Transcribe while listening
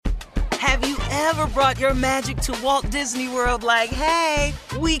Have you ever brought your magic to Walt Disney World like, hey,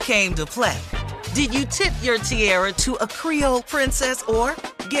 we came to play? Did you tip your tiara to a Creole princess or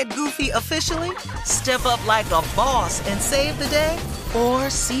get goofy officially? Step up like a boss and save the day? Or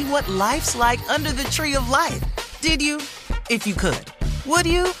see what life's like under the tree of life? Did you? If you could. Would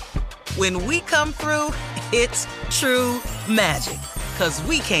you? When we come through, it's true magic. 'Cause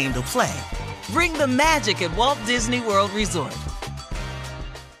we came to play. Bring the magic at Walt Disney World Resort.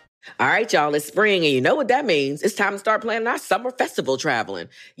 All right, y'all, it's spring, and you know what that means. It's time to start planning our summer festival traveling.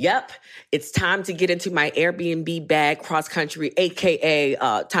 Yep, it's time to get into my Airbnb bag cross-country, a.k.a.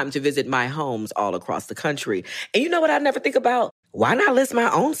 Time to visit my homes all across the country. And you know what I never think about? Why not list my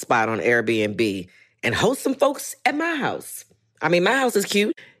own spot on Airbnb and host some folks at my house? I mean, my house is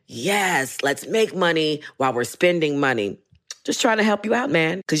cute. Yes, let's make money while we're spending money. Just trying to help you out,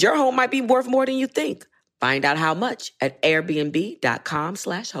 man, because your home might be worth more than you think. Find out how much at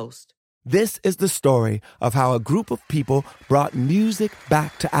airbnb.com/host. This is the story of how a group of people brought music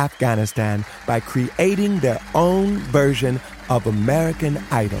back to Afghanistan by creating their own version of American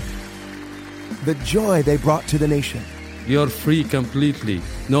Idol. The joy they brought to the nation. You're free completely.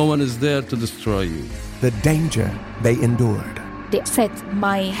 No one is there to destroy you. The danger they endured. They said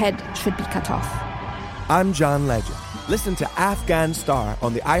my head should be cut off. I'm John Legend. Listen to Afghan Star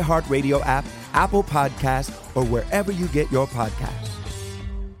on the iHeartRadio app, Apple Podcasts, or wherever you get your podcasts.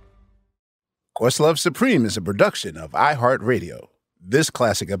 Questlove Supreme is a production of iHeartRadio. This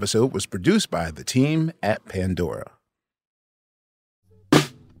classic episode was produced by the team at Pandora.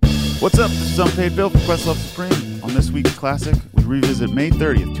 What's up? This is Unpaid Bill from Questlove Supreme. On this week's classic, we revisit May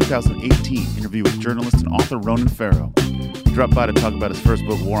 30th, 2018 interview with journalist and author Ronan Farrow. He dropped by to talk about his first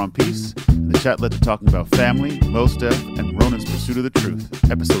book, War on Peace, and the chat led to talking about family, Mos Def, and Ronan's pursuit of the truth.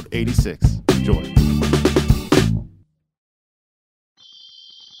 Episode 86. Enjoy.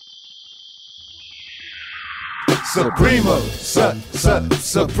 Suprema,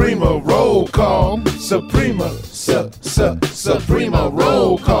 roll call. Suprema,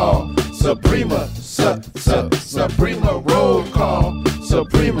 roll call. Suprema, roll call.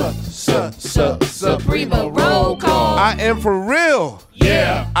 Suprema, roll call. I am for real.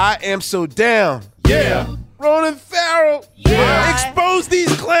 Yeah. I am so down. Yeah. Ronan Farrow. Yeah. Expose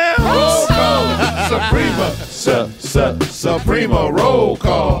these clowns. Roll call. Suprema, roll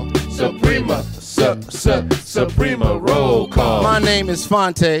call. Suprema, roll call. My name is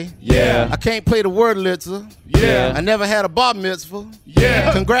Fonte. Yeah. I can't play the Wurlitzer. Yeah. I never had a bar mitzvah.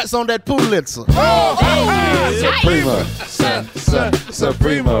 Yeah. Congrats on that Pulitzer.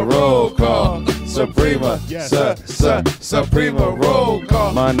 Suprema, roll call. Suprema, Suprema, roll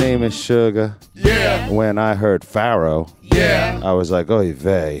call. My name is Sugar. Yeah. When I heard Pharaoh, Yeah. I was like, oy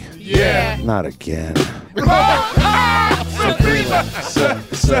vey. Yeah. Not again.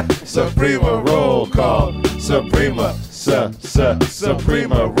 Suprema, roll call. Suprema,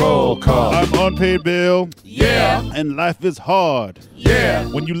 Suprema, roll call. I'm Unpaid Bill. Yeah. And life is hard. Yeah.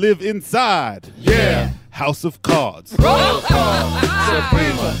 When you live inside. Yeah. House of Cards. Roll call.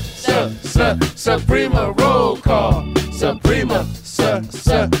 Suprema, Suprema, roll call. Suprema,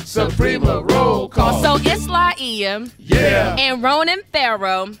 Suprema, roll call. So it's Laiem. Yeah. And Ronan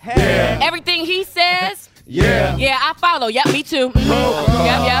Farrow. Yeah. Everything he says. Yeah. Yeah, I follow. Yep, me too. Roll call.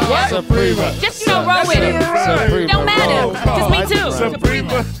 Yep. Suprema. Just, roll with it. Suprema, Don't matter. roll call. Just me too.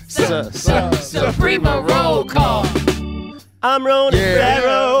 Suprema, roll call. I'm Ronan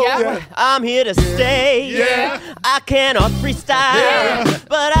Farrow. Yeah. I'm here to stay. Yeah. I cannot freestyle,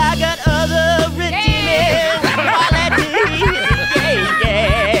 but I got other written in. All I do is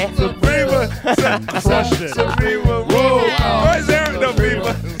yeah. Suprema, Suprema, roll call. Where's Eric? No,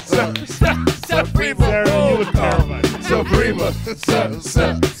 Suprema, roll call. Suprema,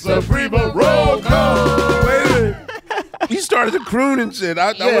 roll call. Wait a minute. You started to croon and shit.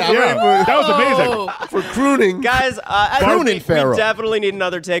 I was ready That was amazing. for crooning. Guys, I Crooning think Pharaoh. we definitely need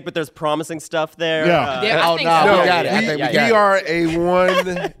another take, but there's promising stuff there. Yeah. Yeah, I Oh, think no, so. we got it. I think we got We it. are a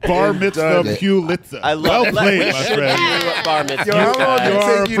one Bar mitzvah Pulitzer. I love well it. played, We my should friend. do bar mitzvah. Yo, how long did You it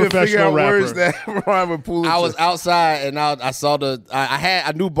are take a you to figure out professional words that rhyme with Pulitzer? I was outside and I saw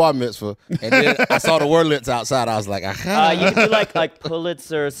I knew bar mitzvah and then I saw the Wurlitz outside. I was like, aha. You could do like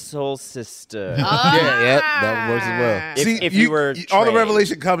Pulitzer Soul Sister. yeah, that works as well. If you were all the trained.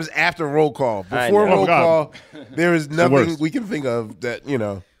 revelation comes after roll call. I Before know. roll Oh, God. call, there is nothing worst. we can think of that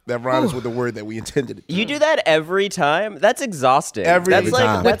that rhymes with the word that we intended it to. You do that every time? That's exhausting. Every that's like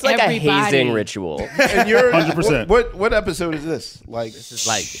time. that's With like a everybody. hazing ritual. And you're 100%. What episode is this? Like This is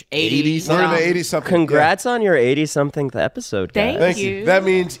like 80s. we're in the 80 something. Congrats on your 80-something episode, guys. Thank Thank you. you. That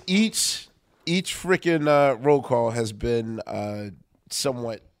means each freaking roll call has been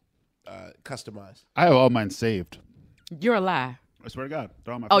somewhat customized. I have all mine saved. You're a lie. I swear to God,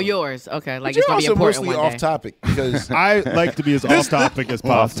 they're on my Oh, phone. yours. Okay, like But it's you're gonna be also important mostly one off day. topic because I like to be as off topic as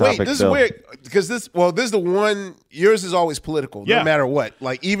possible. Wait, this is weird because this is the one. Yours is always political, Yeah. no matter what.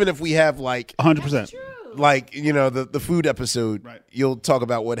 Like even if we have like 100%. like the food episode, you'll talk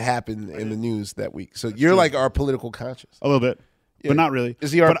about what happened in the news that week. So you're like our political conscience. A little bit. But not really.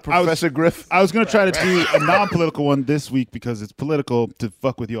 Is he our But Professor Griff? I was going to try to do a non-political one this week because it's political to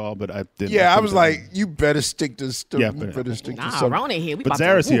fuck with you all, but I didn't. Yeah, I was like, you better stick to Yeah, you better stick to Nah, something. Ron ain't here. We But about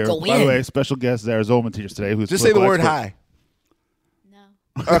Zara's to here. go By in. the way, special guest Zara Zolman here today. Who's Just say the political word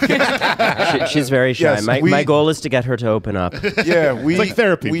expert. hi. She's very shy. Yes, my goal is to get her to open up. Yeah, we It's like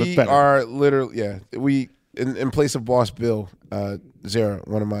therapy, but We better. are literally we in place of Boss Bill, Zara,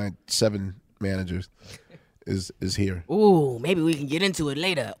 one of my 7 managers, is here. Ooh, maybe we can get into it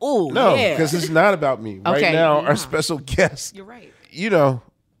later. Ooh, No, yeah. because it's not about me. Right Okay. now, Nah. our special guest. You're right. You know,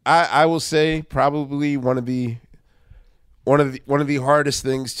 I will say probably one of the hardest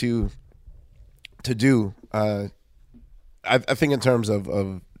things to do. I think in terms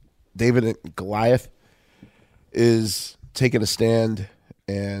of David and Goliath is taking a stand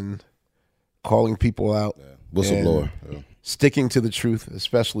and calling people out, Whistleblower. and sticking to the truth,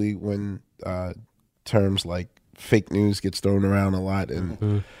 especially when terms like fake news gets thrown around a lot,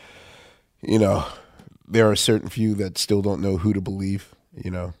 and you know there are a certain few that still don't know who to believe. You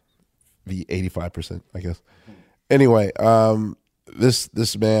know, the 85%, I guess. Anyway,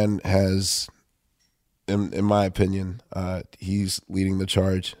 this man has, in my opinion, he's leading the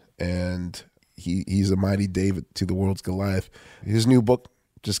charge, and he's a mighty David to the world's Goliath. His new book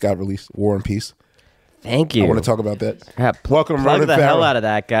just got released, War and Peace. Thank you. I want to talk about that. Yeah, Welcome, plug Ronan the Farrow. hell out of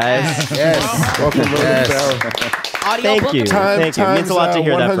that, guys. Yes. Welcome, Ronan Farrow. Thank you. Thank you. It means a lot to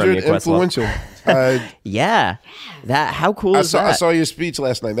hear that from you, Questlove. Influential. Yeah. How cool is I that? saw your speech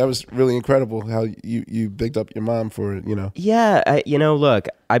last night. That was really incredible. How you bigged up your mom for Yeah, look,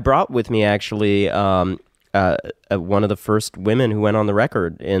 I brought with me actually one of the first women who went on the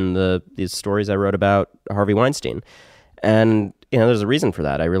record in these stories I wrote about Harvey Weinstein. And, there's a reason for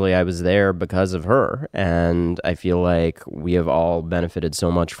that. I was there because of her. And I feel like we have all benefited so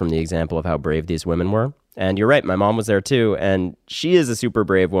much from the example of how brave these women were. And you're right, my mom was there too. And she is a super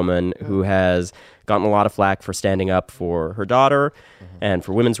brave woman who has gotten a lot of flack for standing up for her daughter and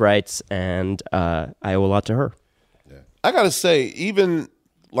for women's rights. And I owe a lot to her. I gotta say, even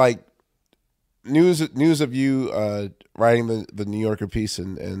like news of you writing the New Yorker piece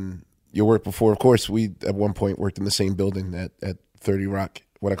and your work before. Of course, we at one point worked in the same building at 30 Rock,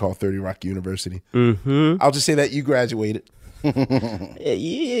 what I call 30 Rock University. Mm-hmm. I'll just say that you graduated.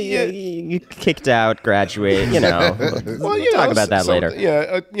 You kicked out, graduate. Well, we'll talk about that later.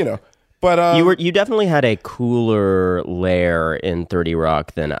 Yeah, but you definitely had a cooler lair in 30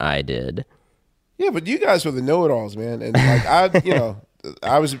 Rock than I did. Yeah, but you guys were the know-it-alls, man. And like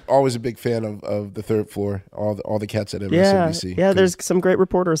I was always a big fan of the third floor, all the cats at MSNBC. Yeah, there's some great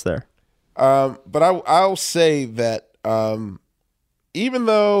reporters there. But I'll say that even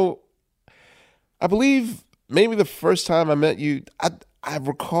though I believe maybe the first time I met you, I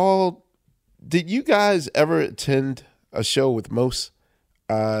recall, did you guys ever attend a show with Mos?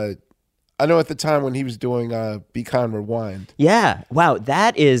 I know at the time when he was doing Be Kind Rewind. Yeah. Wow.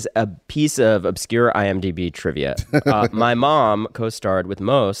 That is a piece of obscure IMDb trivia. My mom co-starred with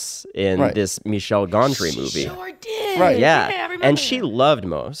Mos in this Michel Gondry movie. Sure did. Right. Yeah. I remember And she loved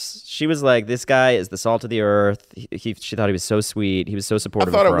Mos. She was like, this guy is the salt of the earth. She thought he was so sweet. He was so I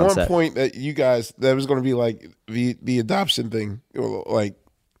supportive thought of her at on one set. point that you guys, that was going to be like the adoption thing. Like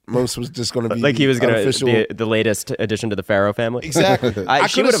Mos was just going to be Like he was going unofficial. to be the latest addition to the Farrow family. Exactly. I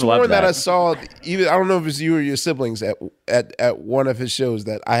she could would have have loved sworn that that. I saw either, I don't know if it's you or your siblings at one of his shows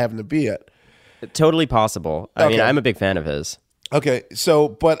that I happened to be at. Totally possible. I mean, Okay. I'm a big fan of his. Okay, so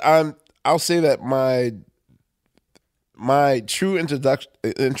but I'll say that my true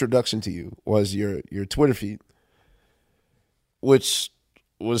introduction to you was your Twitter feed, which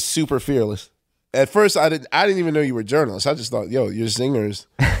was super fearless. At first, I didn't even know you were journalists. I just thought, yo, your zingers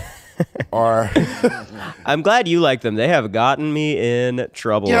are. I'm glad you like them. They have gotten me in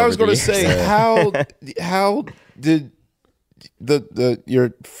trouble. Yeah, I over was going the to say years. how did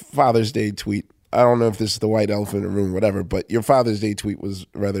your Father's Day tweet? I don't know if this is the white elephant in the room, whatever, but your Father's Day tweet was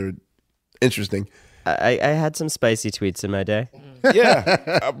rather interesting. I had some spicy tweets in my day.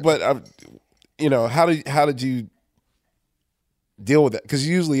 Yeah, but how did you deal with that? Because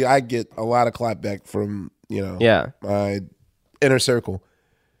usually I get a lot of clapback from my inner circle.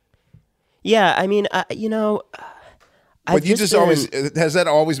 Yeah, I mean, But you just always, has that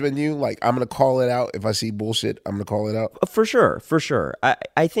always been you? Like, I'm going to call it out. If I see bullshit, I'm going to call it out. For sure.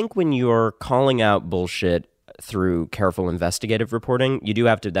 I think when you're calling out bullshit through careful investigative reporting, you do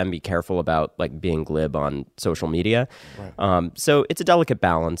have to then be careful about like being glib on social media. Right. So it's a delicate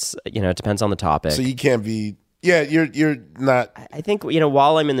balance. You know, it depends on the topic. So you can't be. Yeah, you're not. I think, you know,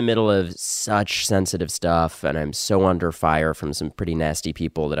 while I'm in the middle of such sensitive stuff and I'm so under fire from some pretty nasty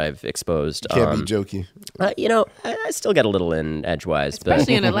people that I've exposed. You can't be jokey. You know, I still get a little in edgewise.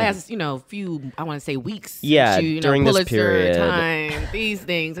 Especially in the last, few, I want to say weeks. Yeah, Pulitzer, during this period. Time, these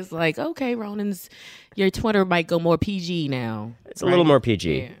things. It's like, okay, Ronan's, your Twitter might go more PG now. It's a little more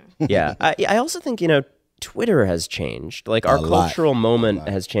PG. Yeah. I also think, Twitter has changed. Like, our cultural moment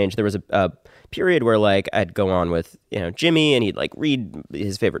has changed. There was a period where like I'd go on with Jimmy and he'd like read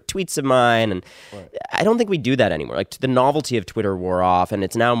his favorite tweets of mine, and I don't think we do that anymore. Like the novelty of Twitter wore off, and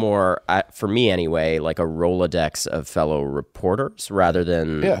it's now more for me anyway like a Rolodex of fellow reporters rather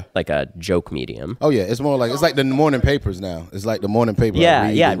than like a joke medium. Oh yeah, it's more like it's like the morning papers now. It's like the morning paper.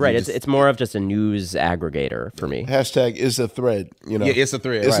 Yeah, right. It's more of just a news aggregator for me. Hashtag is a thread. Yeah, it's a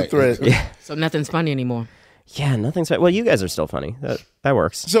thread. It's a thread. Yeah. So nothing's funny anymore. Yeah, nothing's funny. Well, you guys are still funny. That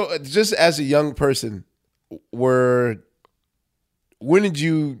works. So just as a young person, when did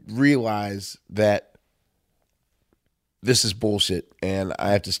you realize that this is bullshit and I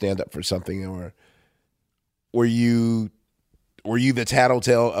have to stand up for something? Or were you the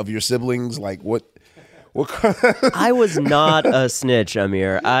tattletale of your siblings? Like what I was not a snitch,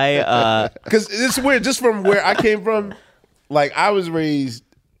 Amir. Because it's weird. Just from where I came from, like I was raised.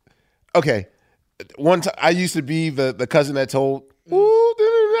 Okay. One time, I used to be the cousin that told, "Ooh,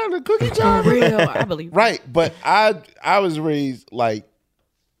 the cookie jar." Real, I believe. Right, but I was raised like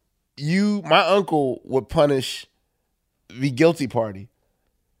my uncle would punish the guilty party,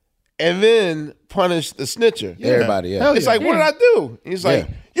 and then punish the snitcher. Yeah. Everybody, yeah. It's like, what did I do? He's like,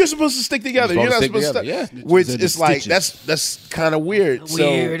 you're supposed to stick together. You're not supposed to. Yeah. Which is like that's kind of weird.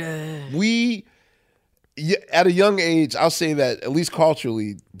 Weird. So at a young age, I'll say that at least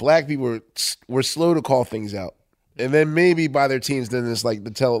culturally, black people were slow to call things out, and then maybe by their teens, then it's like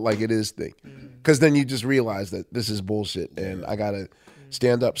the tell it like it is thing, because then you just realize that this is bullshit, and I gotta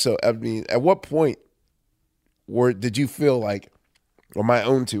stand up. So I mean, at what point did you feel like, or my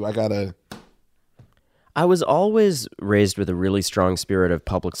own two, I was always raised with a really strong spirit of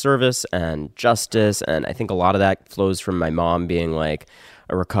public service and justice, and I think a lot of that flows from my mom being like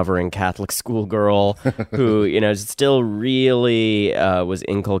a recovering Catholic schoolgirl who, still really was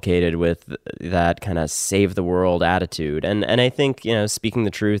inculcated with that kind of save the world attitude. And I think, speaking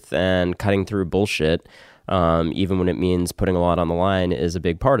the truth and cutting through bullshit, even when it means putting a lot on the line, is a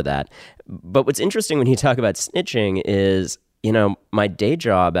big part of that. But what's interesting when you talk about snitching is, my day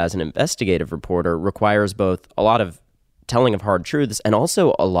job as an investigative reporter requires both a lot of telling of hard truths and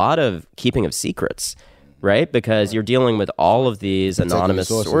also a lot of keeping of secrets. Right? Because you're dealing with all of these anonymous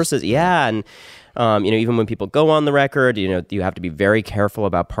sources. Yeah. And, even when people go on the record, you have to be very careful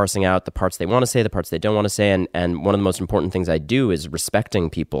about parsing out the parts they want to say, the parts they don't want to say. And one of the most important things I do is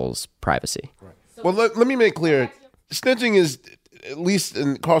respecting people's privacy. Right. Well, let me make clear. Snitching is, at least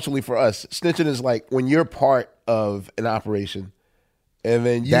culturally for us, snitching is like when you're part of an operation and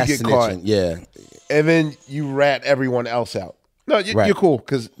then you get caught. Yeah. And then you rat everyone else out. No, you're cool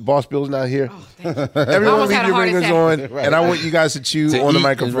because Boss Bill's not here. Everyone leave your ringers on, and I want you guys to chew on the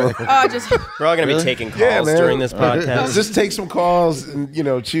microphone. We're all going to be taking calls during this podcast. Just take some calls and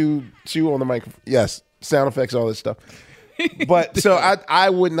chew on the microphone. Yes, sound effects, all this stuff. But so I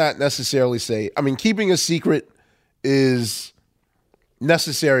would not necessarily say. I mean, keeping a secret is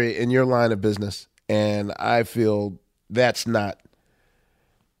necessary in your line of business, and I feel that's not.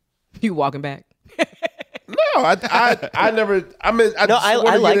 You walking back? No, I never. I mean, I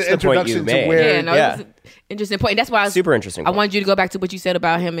like the point you made. It's an interesting point. That's why super interesting. I wanted you to go back to what you said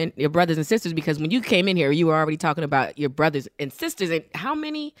about him and your brothers and sisters, because when you came in here, you were already talking about your brothers and sisters. And how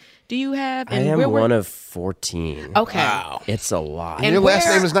many do you have? And I am one of 14. Okay, wow, it's a lot. And your last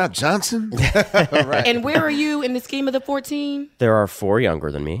name is not Johnson, right? And where are you in the scheme of the 14? There are 4 younger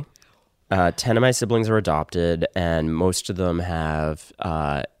than me. 10 of my siblings are adopted, and most of them have,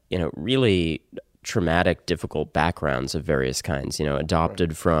 really traumatic, difficult backgrounds of various kinds,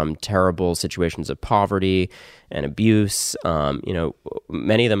 adopted from terrible situations of poverty and abuse.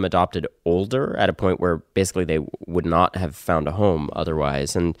 Many of them adopted older at a point where basically they would not have found a home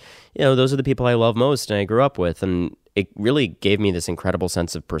otherwise. And, those are the people I love most and I grew up with. And it really gave me this incredible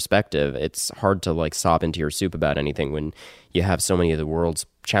sense of perspective. It's hard to sob into your soup about anything when you have so many of the world's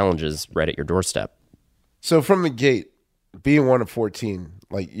challenges right at your doorstep. So from the gate, being one of 14,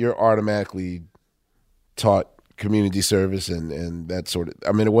 you're automatically taught community service and that sort of.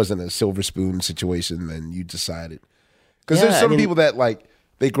 I mean, it wasn't a silver spoon situation. Then you decided because there's some people that like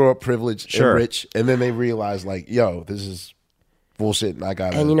they grow up privileged and rich, and then they realize like, yo, this is bullshit, and I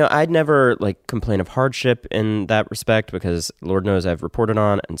got. And I'd never like complain of hardship in that respect because Lord knows I've reported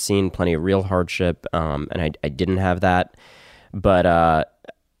on and seen plenty of real hardship, and I didn't have that. But I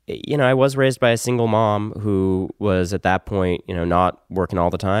was raised by a single mom who was at that point, not working all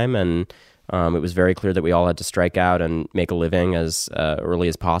the time, and it was very clear that we all had to strike out and make a living as early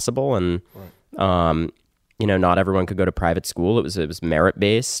as possible, and not everyone could go to private school. It was merit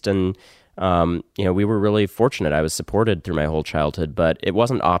based, and we were really fortunate. I was supported through my whole childhood, but it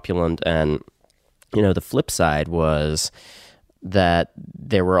wasn't opulent. And, the flip side was that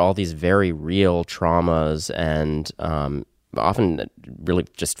there were all these very real traumas and often really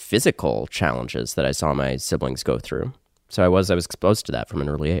just physical challenges that I saw my siblings go through. So I was exposed to that from an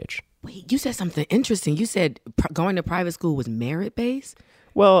early age. Wait, you said something interesting. You said going to private school was merit-based?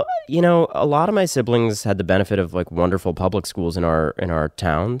 Well, a lot of my siblings had the benefit of like wonderful public schools in our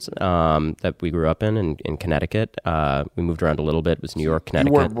towns that we grew up in Connecticut. We moved around a little bit. It was New York,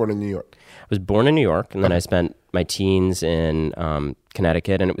 Connecticut. You weren't born in New York. I was born in New York, and then I spent my teens in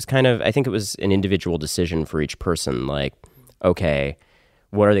Connecticut. And it was I think it was an individual decision for each person. Like, okay,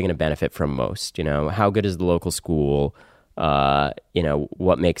 what are they going to benefit from most? How good is the local school?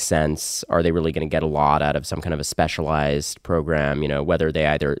 What makes sense? Are they really going to get a lot out of some kind of a specialized program? Whether they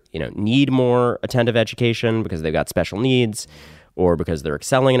either, need more attentive education because they've got special needs or because they're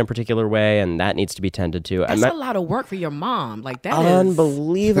excelling in a particular way and that needs to be tended to. That's a lot of work for your mom. Like that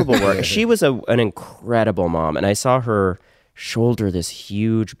unbelievable work. She was an incredible mom, and I saw her shoulder this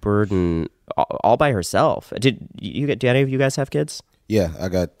huge burden all by herself. Did any of you guys have kids? Yeah, I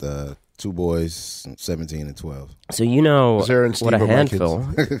got 2 boys, 17 and 12. So what a handful.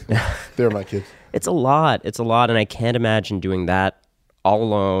 They're my kids. It's a lot. And I can't imagine doing that all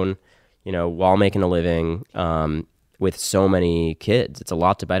alone, while making a living with so many kids. It's a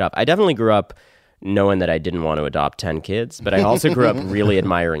lot to bite off. I definitely grew up knowing that I didn't want to adopt 10 kids, but I also grew up really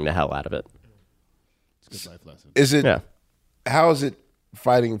admiring the hell out of it. It's a good life lesson. How is it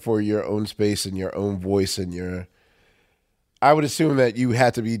fighting for your own space and your own voice and your... I would assume that you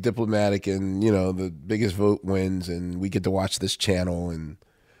had to be diplomatic and, the biggest vote wins and we get to watch this channel and,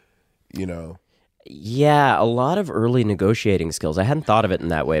 Yeah, a lot of early negotiating skills. I hadn't thought of it in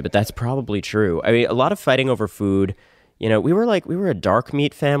that way, but that's probably true. I mean, a lot of fighting over food. We were a dark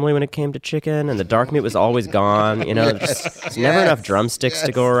meat family when it came to chicken, and the dark meat was always gone. There's never enough drumsticks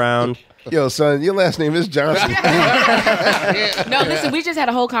to go around. Yo, son, your last name is Johnson. No, listen, we just had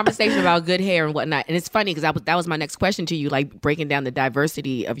a whole conversation about good hair and whatnot. And it's funny because that was my next question to you, like breaking down the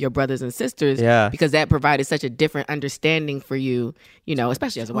diversity of your brothers and sisters. Yeah. Because that provided such a different understanding for you,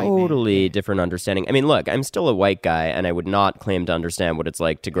 especially as a white man. Totally different understanding. I mean, look, I'm still a white guy, and I would not claim to understand what it's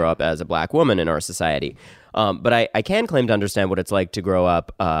like to grow up as a black woman in our society. But I can claim to understand what it's like to grow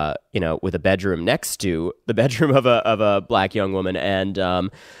up, with a bedroom next to the bedroom of a black young woman.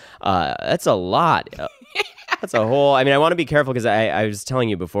 And that's a lot. That's a whole. I mean, I want to be careful because I was telling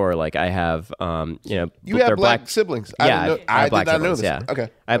you before, like I have, you have black siblings. Yeah, I did not know this. Yeah. Okay,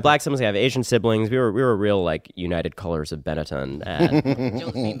 I have black siblings. I have Asian siblings. We were real like United Colors of Benetton. And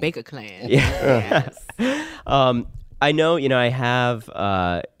Josephine Baker clan. Yeah. Yes. I know, I have,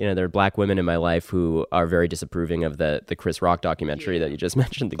 there are black women in my life who are very disapproving of the Chris Rock documentary that you just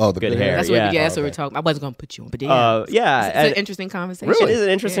mentioned. The good hair. That's what we're talking. I wasn't going to put you on, but yeah, it's an interesting conversation. Really? It is an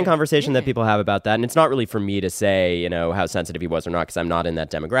interesting conversation that people have about that, and it's not really for me to say, how sensitive he was or not, because I'm not in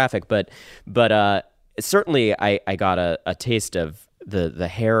that demographic. But certainly, I got a taste of the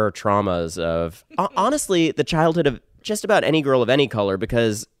hair traumas of honestly the childhood of just about any girl of any color,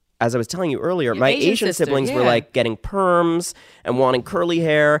 because as I was telling you earlier, my Asian siblings were like getting perms and wanting curly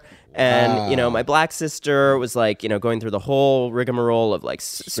hair. And, my black sister was like, going through the whole rigmarole of like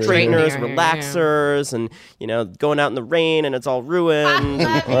straighteners, relaxers, and, going out in the rain and it's all ruined.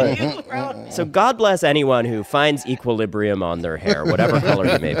 So God bless anyone who finds equilibrium on their hair, whatever color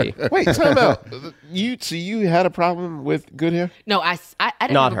it may be. Wait, time out. You had a problem with good hair? No, I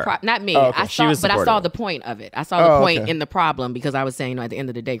didn't Not have her. a problem. Not me. Oh, okay. I saw the point of it. I saw the point in the problem because I was saying, at the end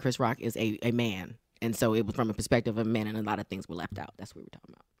of the day, Chris Rock is a man. And so it was from a perspective of a man, and a lot of things were left out. That's what we were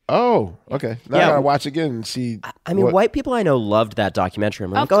talking about. Oh, okay. Now I gotta watch again and see. I mean, white people I know loved that documentary.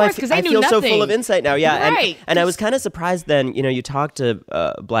 I'm like, of course, because I feel so full of insight now. Yeah, right. And I was kind of surprised then. You talk to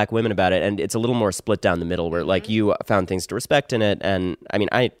black women about it, and it's a little more split down the middle, where like you found things to respect in it, and I mean,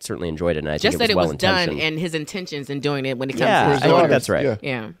 I certainly enjoyed it, and I just think it was well intentioned. done and his intentions in doing it when it comes to his I think that's right.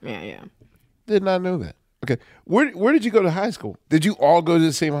 Yeah. Did not know that. Okay. Where did you go to high school? Did you all go to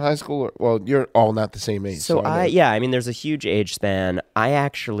the same high school? Or, well, you're all not the same age. So I mean, there's a huge age span. I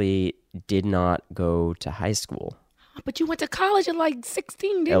actually did not go to high school. But you went to college at like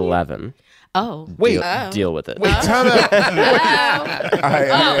 16, didn't you? 11. Oh. Wait. Deal with it. Wait, time out.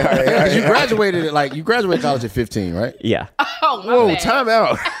 Because you graduated college at 15, right? Yeah. Oh, my Whoa, bad. time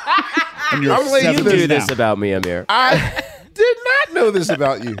out. And you're I'm late You to do this this about me, Amir. I did not know this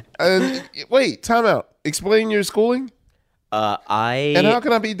about you. And wait, time out. Explain your schooling. And how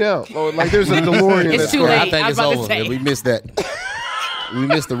can I be down? Oh, like there's a DeLorean. It's that's too going- late. I think I was it's about to over. say. We missed that. We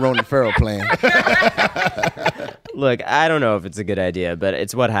missed the Ronan Farrow plan. Look, I don't know if it's a good idea, but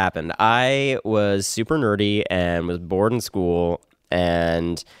it's what happened. I was super nerdy and was bored in school,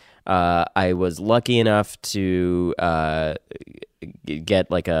 and I was lucky enough to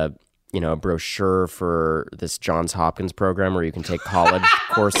get like a brochure for this Johns Hopkins program where you can take college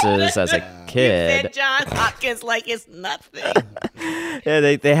courses as a kid. Said Johns Hopkins like it's nothing.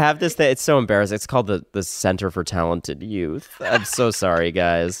 Yeah, they have this thing. It's so embarrassing. It's called the Center for Talented Youth. I'm so sorry,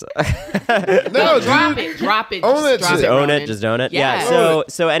 guys. No, Drop dude. it. Drop it. Own it. Just own it. Just own it. Yeah. Yeah.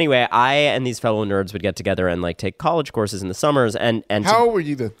 So anyway, I and these fellow nerds would get together and like take college courses in the summers. And How old were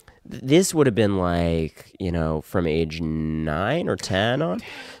you then? this would have been like, from age 9 or 10 on.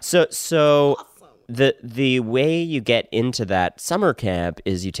 So the way you get into that summer camp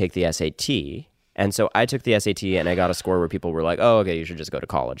is you take the SAT. And so I took the SAT and I got a score where people were like, "Oh, okay, you should just go to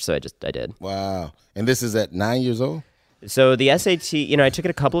college." So I did. Wow. And this is at 9 years old? So the SAT, I took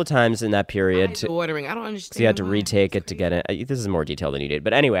it a couple of times in that period. Ordering. I don't understand. So you had to retake it to get it. This is more detail than you did,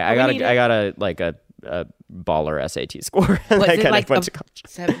 but anyway, I got a baller SAT score, and I kind of went to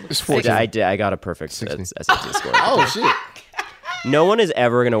college. I did. I got a perfect SAT score. Oh shit! No one is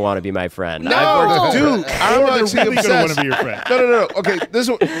ever gonna want to be my friend. No, dude, I'm Or actually they're really gonna obsessed. want to be your friend. No. Okay, this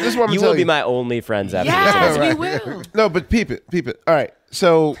is what I'm You telling will be my only friends after Yes, this. we will. No, but peep it. All right,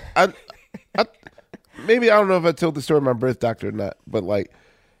 so I maybe I don't know if I told the story of my birth doctor or not, but like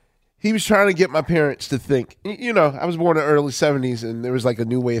he was trying to get my parents to think. I was born in the early '70s, and there was like a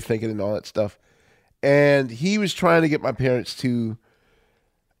new way of thinking and all that stuff. And he was trying to get my parents to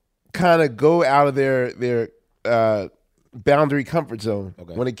kind of go out of their boundary comfort zone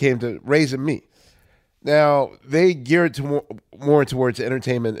when it came to raising me. Now they geared to more towards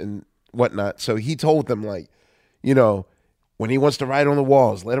entertainment and whatnot. So he told them when he wants to write on the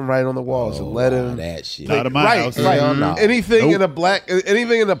walls, let him write on the walls and let him. That shit. Not in my house. Right. No. Anything in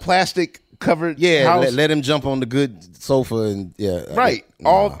a plastic covered house. Let him jump on the good sofa and Right.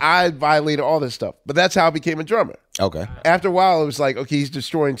 I violated all this stuff. But that's how I became a drummer. Okay. After a while, it was like, okay, he's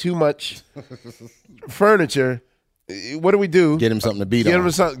destroying too much furniture. What do we do? Get him something to beat on.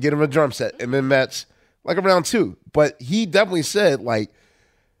 Get him a drum set. And then that's like around 2. But he definitely said, like,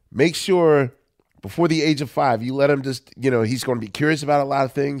 make sure before the age of 5, you let him just, he's going to be curious about a lot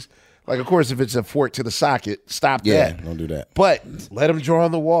of things. Like, of course, if it's a fork to the socket, stop that. Don't do that. But let him draw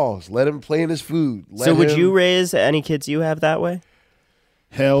on the walls. Let him play in his food. So would you raise any kids you have that way?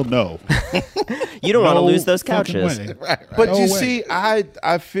 Hell no. You don't want to lose those fucking couches. way. But No you way. see,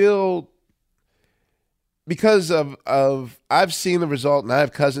 I feel because of I've seen the result, and I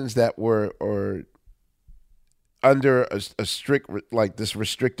have cousins that were under a strict like this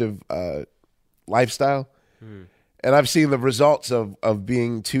restrictive lifestyle, and I've seen the results of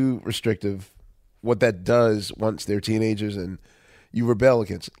being too restrictive. What that does once they're teenagers and you rebel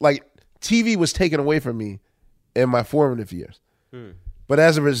against it. Like TV was taken away from me in my formative years, but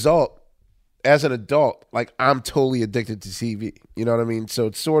as a result, as an adult, like I'm totally addicted to TV. You know what I mean? So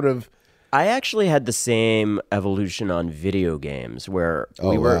it's sort of. I actually had the same evolution on video games where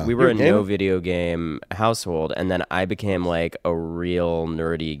we were You're a a gamer? no video game household, and then I became like a real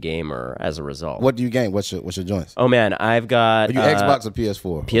nerdy gamer as a result. What do you game? What's your joints? Oh man, I've got Are you Xbox or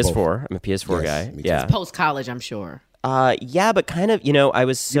PS4? PS4. I'm a PS4 Yes, guy. me too. Yeah. Post college, I'm sure. Yeah, but kind of, I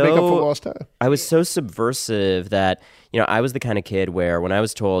was You make up for lost time. I was so subversive that, I was the kind of kid where when I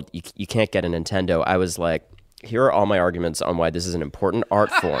was told you can't get a Nintendo, I was like, here are all my arguments on why this is an important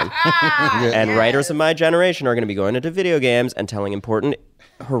art form. And writers of my generation are going to be going into video games and telling important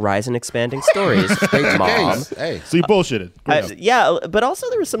horizon expanding stories. Mom. Hey. So you bullshitted. Great up. Yeah, but also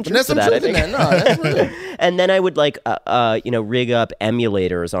there was some truth There's to some that. I truth in think. that. No, that's real. And then I would rig up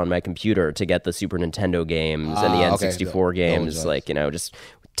emulators on my computer to get the Super Nintendo games and the okay. N64 games, just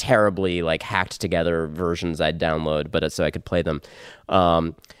terribly hacked together versions I'd download, but so I could play them.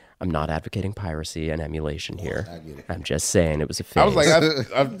 I'm not advocating piracy and emulation here. I get it. I'm just saying it was a phase. I was like,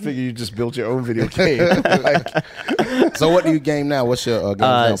 I figured you just built your own video game. So what do you game now? What's your game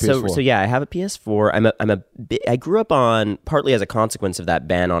on PS4? So yeah, I have a PS4. I grew up on, partly as a consequence of that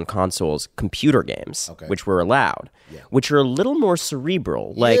ban on consoles, computer games, which were allowed, which are a little more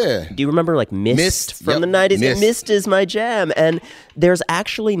cerebral. Like, do you remember like Myst from the 90s? Myst is my jam. And there's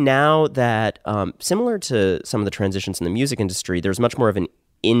actually now that, similar to some of the transitions in the music industry, there's much more of an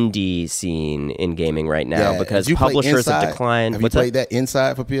indie scene in gaming right now because publishers have declined. Have you played that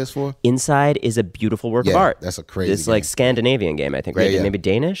Inside for PS4? Inside is a beautiful work of art. That's a crazy It's like Scandinavian game, I think, right? Maybe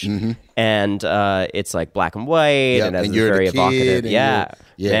Danish. Mm-hmm. And it's like black and white and has very evocative.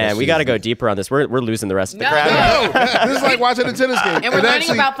 Man, we got to go deeper on this. We're losing the rest of the crowd. No. This is like watching a tennis game. And we're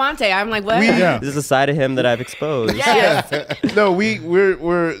learning about Fonte. I'm like, what? This is a side of him that I've exposed. No,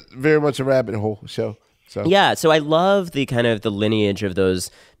 we're very much a rabbit hole show. So. Yeah, so I love the kind of the lineage of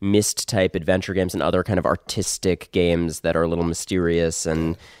those Myst type adventure games and other kind of artistic games that are a little mysterious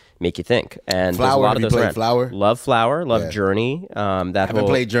and make you think. And Flower, there's a lot of those around. Flower? Love Flower, love Journey. I haven't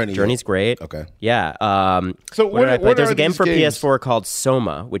played Journey. Journey's great. Okay. Yeah. So there's a game for PS4 called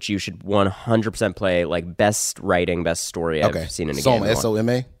Soma, which you should 100% play. Like best writing, best story I've seen in a Soma, game.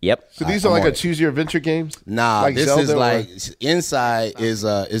 Soma. Yep. So these are like a choose your adventure games? Nah, like this Zelda is like Inside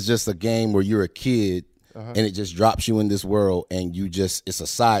is just a game where you're a kid. And it just drops you in this world, and it's a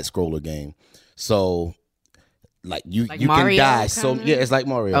side scroller game. So, like you can die. So it's like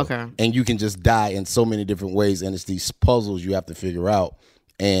Mario. Okay. And you can just die in so many different ways, and it's these puzzles you have to figure out.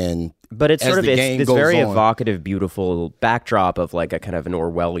 But it's sort of this very evocative, beautiful backdrop of like a kind of an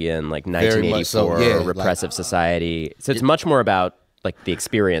Orwellian, like 1984 repressive society. So it's much more about like the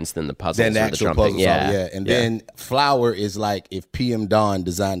experience than the puzzles than the or actual the jumping. puzzles. And then Flower is like if PM Dawn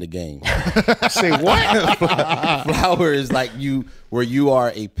designed the game. Say what? Flower is like where you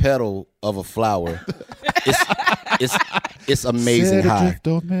are a petal of a flower. It's amazing high.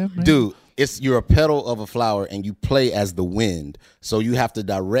 Dude, you're a petal of a flower and you play as the wind. So you have to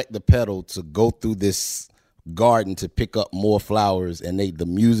direct the petal to go through this garden to pick up more flowers, and the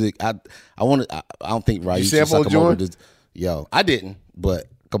music. I don't think Raisha sample Sakamoto Yo, I didn't, but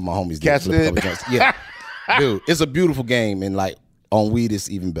a couple of my homies did. Yeah, dude, it's a beautiful game, and like on weed, it's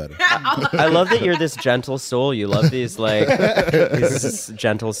even better. I love that you're this gentle soul. You love these like these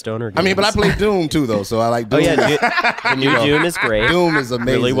gentle stoner games. I mean, but I play Doom too, though, so I like Doom. Oh yeah, the new Doom is great. Doom is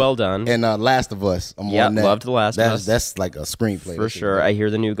amazing, really well done. And Last of Us, loved The Last of Us. That's like a screenplay for sure. I hear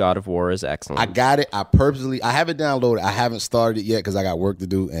the new God of War is excellent. I got it. I have it downloaded. I haven't started it yet because I got work to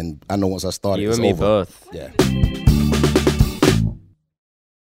do, and I know once I start it, you and me over. both. Yeah.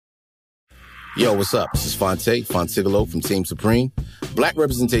 Yo, what's up? This is Fontigolo from Team Supreme. Black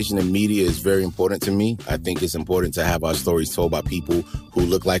representation in media is very important to me. I think it's important to have our stories told by people who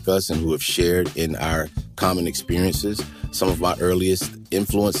look like us and who have shared in our common experiences. Some of my earliest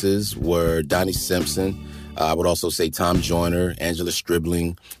influences were Donnie Simpson. I would also say Tom Joyner, Angela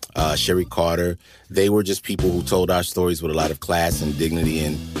Stribling, Sherry Carter. They were just people who told our stories with a lot of class and dignity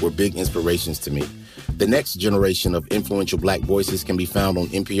and were big inspirations to me. The next generation of influential Black voices can be found on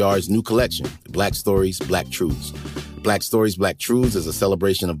NPR's new collection, Black Stories, Black Truths. Black Stories, Black Truths is a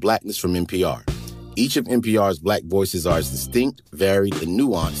celebration of Blackness from NPR. Each of NPR's Black voices are as distinct, varied, and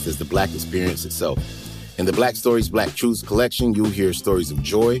nuanced as the Black experience itself. In the Black Stories, Black Truths collection, you'll hear stories of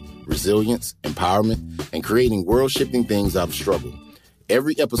joy, resilience, empowerment, and creating world-shifting things out of struggle.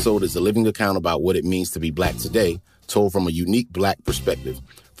 Every episode is a living account about what it means to be Black today, told from a unique Black perspective.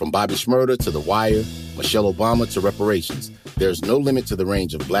 From Bobby Shmurda to The Wire, Michelle Obama to reparations, there's no limit to the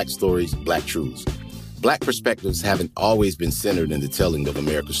range of Black stories, Black truths. Black perspectives haven't always been centered in the telling of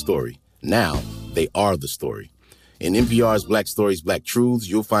America's story. Now, they are the story. In NPR's Black Stories, Black Truths,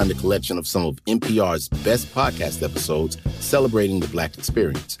 you'll find a collection of some of NPR's best podcast episodes celebrating the Black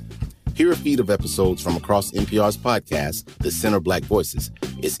experience. Hear a feed of episodes from across NPR's podcast, The Center Black Voices.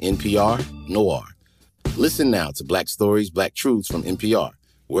 It's NPR Noir. Listen now to Black Stories, Black Truths from NPR,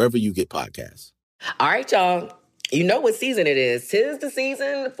 wherever you get podcasts. All right, y'all. You know what season it is. 'Tis the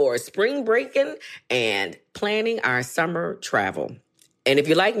season for spring breaking and planning our summer travel. And if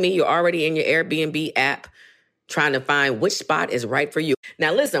you're like me, you're already in your Airbnb app trying to find which spot is right for you.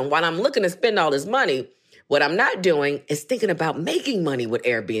 Now, listen, while I'm looking to spend all this money, what I'm not doing is thinking about making money with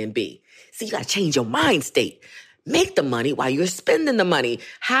Airbnb. See, you got to change your mind state. Make the money while you're spending the money.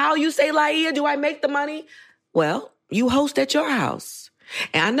 How, you say, Laia, do I make the money? Well, you host at your house.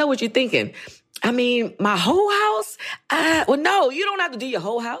 And I know what you're thinking. I mean, my whole house? Well, no, you don't have to do your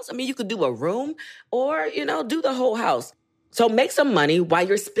whole house. I mean, you could do a room or, do the whole house. So make some money while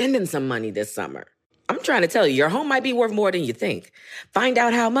you're spending some money this summer. I'm trying to tell you, your home might be worth more than you think. Find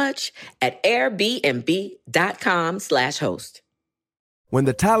out how much at airbnb.com/host. When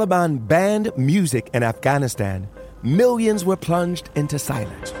the Taliban banned music in Afghanistan, millions were plunged into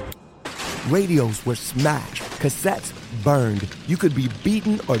silence. Radios were smashed, cassettes burned. You could be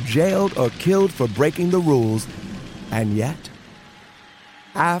beaten or jailed or killed for breaking the rules. And yet,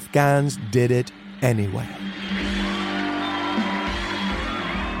 Afghans did it anyway.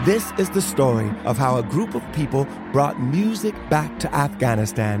 This is the story of how a group of people brought music back to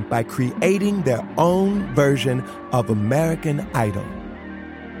Afghanistan by creating their own version of American Idol.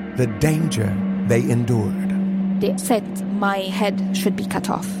 The danger they endured. They said my head should be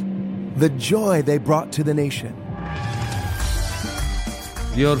cut off. The joy they brought to the nation.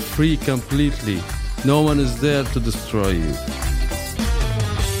 You're free completely. No one is there to destroy you.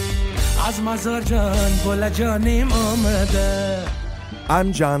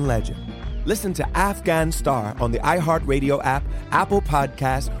 I'm John Legend. Listen to Afghan Star on the iHeartRadio app, Apple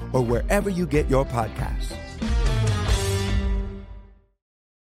Podcasts, or wherever you get your podcasts.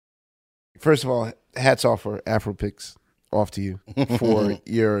 First of all, hats off for AfroPix. Off to you for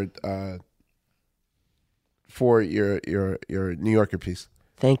your New Yorker piece.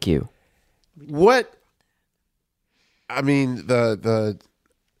 Thank you. What? I mean,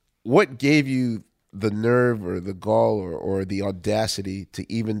 what gave you the nerve or the gall or the audacity to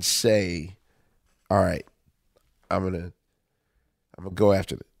even say, "All right, I'm gonna go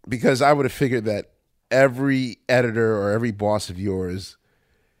after it"? Because I would have figured that every editor or every boss of yours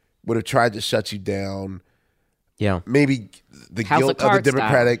would have tried to shut you down. Yeah. Maybe the guilt of the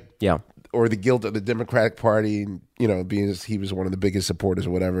Democratic or the guilt of the Democratic Party, being as he was one of the biggest supporters or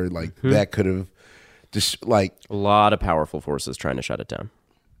whatever, that could have just a lot of powerful forces trying to shut it down.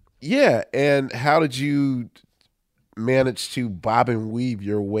 Yeah. And how did you manage to bob and weave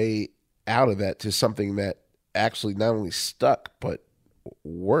your way out of that to something that actually not only stuck, but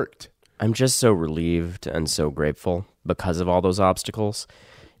worked? I'm just so relieved and so grateful because of all those obstacles.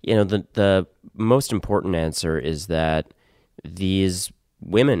 The most important answer is that these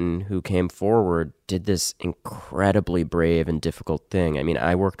women who came forward did this incredibly brave and difficult thing. I mean,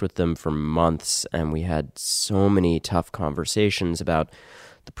 I worked with them for months, and we had so many tough conversations about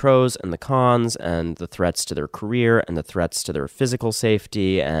the pros and the cons and the threats to their career and the threats to their physical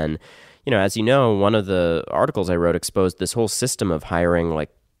safety. And, as you know, one of the articles I wrote exposed this whole system of hiring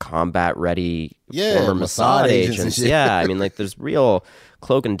combat-ready former Mossad agents. Yeah, I mean, there's real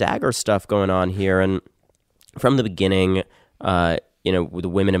cloak and dagger stuff going on here. And from the beginning, the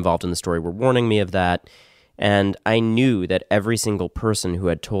women involved in the story were warning me of that. And I knew that every single person who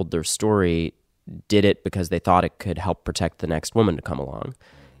had told their story did it because they thought it could help protect the next woman to come along.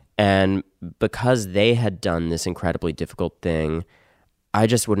 And because they had done this incredibly difficult thing, I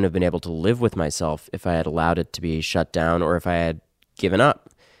just wouldn't have been able to live with myself if I had allowed it to be shut down or if I had given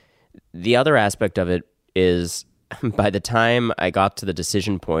up. The other aspect of it is by the time I got to the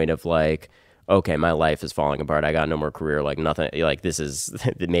decision point of okay, my life is falling apart. I got no more career. Nothing. This is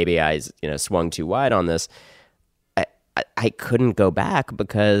maybe I swung too wide on this. I couldn't go back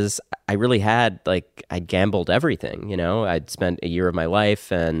because I really had I'd gambled everything. I'd spent a year of my life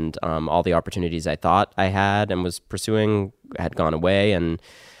and all the opportunities I thought I had and was pursuing had gone away, and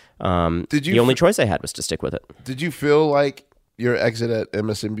the only choice I had was to stick with it. Did you feel like your exit at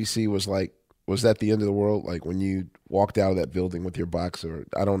MSNBC was that the end of the world? When you walked out of that building with your box, or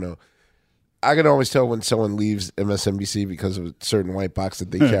I don't know. I can always tell when someone leaves MSNBC because of a certain white box that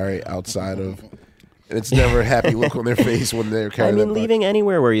they carry outside of. And it's never a happy look on their face when they're carrying that box. Leaving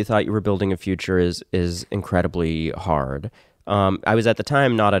anywhere where you thought you were building a future is incredibly hard. I was at the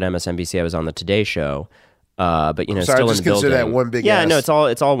time not at MSNBC. I was on the Today Show. But still in the building. Just consider that one big no,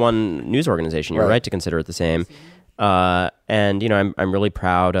 it's all one news organization. You're right to consider it the same. And I'm really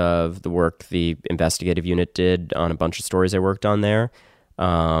proud of the work the investigative unit did on a bunch of stories I worked on there.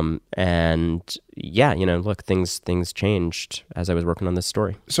 Look, things changed as I was working on this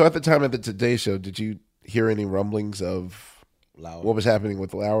story. So at the time of the Today Show, did you hear any rumblings of what was happening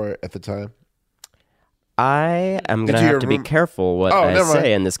with Lauer at the time? I am going to have to be careful what I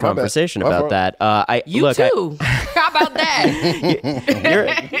say in this conversation about that. How about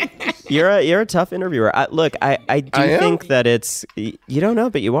that? You're a tough interviewer. I do think that it's, you don't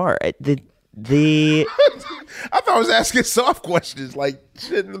know, but you are. I thought I was asking soft questions like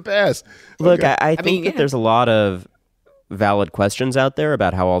shit in the past. Look, okay. I think that there's a lot of valid questions out there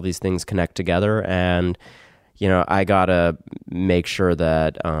about how all these things connect together. And, I gotta make sure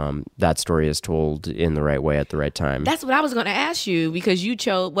that that story is told in the right way at the right time. That's what I was going to ask you, because you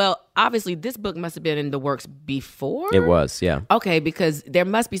chose, well, obviously this book must have been in the works before. It was, yeah. Okay, because there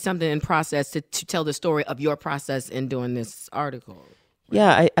must be something in process to tell the story of your process in doing this article.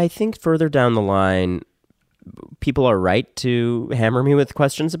 Yeah, I think further down the line, people are right to hammer me with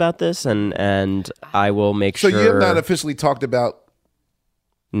questions about this, and I will make sure. So you have not officially talked about.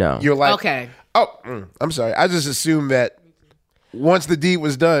 No. You're like, okay. Oh, I'm sorry. I just assumed that once the deed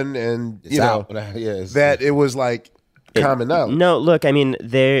was done, and that it was like common knowledge. No, look, I mean,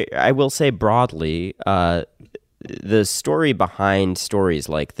 I will say broadly, the story behind stories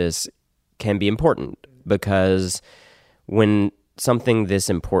like this can be important, because when something this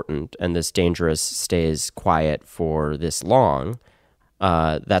important and this dangerous stays quiet for this long,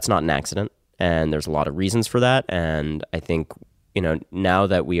 that's not an accident, and there's a lot of reasons for that. And I think, now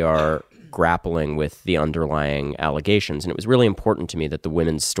that we are grappling with the underlying allegations, and it was really important to me that the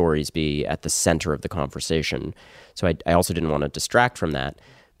women's stories be at the center of the conversation. So I also didn't want to distract from that.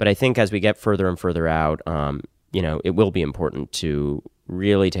 But I think as we get further and further out, it will be important to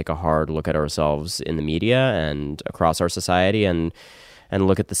really take a hard look at ourselves in the media and across our society, and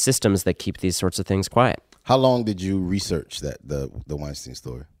look at the systems that keep these sorts of things quiet. How long did you research the Weinstein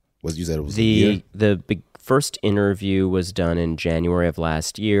story? You said it was a year? The first interview was done in January of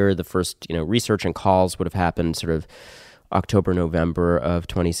last year. The first research and calls would have happened sort of October, November of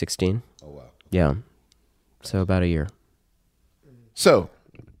 2016. Oh wow! Yeah, so about a year. So,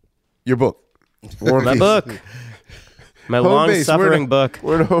 your book, my book. My long-suffering book.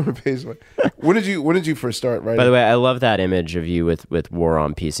 We're in home base. When did you first start writing? By the way, I love that image of you with War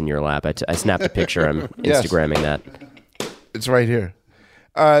on Peace in your lap. I snapped a picture. I'm Instagramming that. It's right here.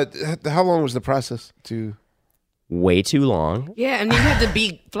 How long was the process to? Way too long. Yeah, and you had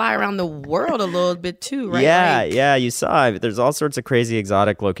to fly around the world a little bit too, right? Yeah, you saw. There's all sorts of crazy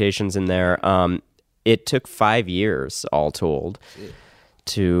exotic locations in there. It took 5 years, all told,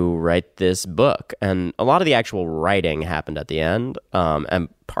 to write this book, and a lot of the actual writing happened at the end. And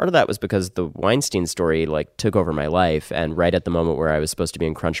part of that was because the Weinstein story took over my life, and right at the moment where I was supposed to be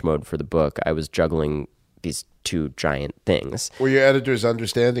in crunch mode for the book, I was juggling these two giant things. Were your editors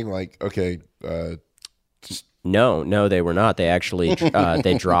understanding? No, they were not. They actually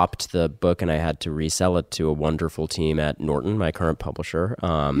they dropped the book, and I had to resell it to a wonderful team at Norton, my current publisher.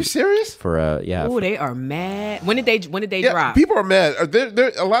 You serious? Oh, they are mad. When did they drop? People are mad.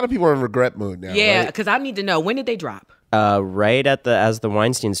 A lot of people are in regret mood now. Yeah, because I need to know, when did they drop? Right as the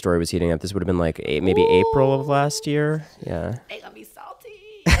Weinstein story was heating up. This would have been maybe April of last year. Yeah. They gonna be salty.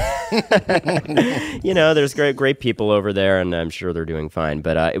 There's great people over there, and I'm sure they're doing fine.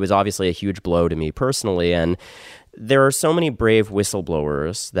 But it was obviously a huge blow to me personally, and there are so many brave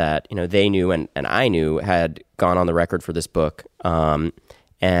whistleblowers that they knew and I knew had gone on the record for this book, and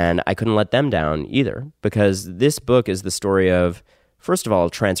I couldn't let them down either, because this book is the story of, first of all,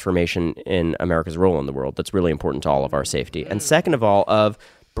 transformation in America's role in the world that's really important to all of our safety, and second of all, of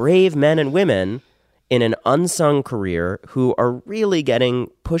brave men and women in an unsung career who are really getting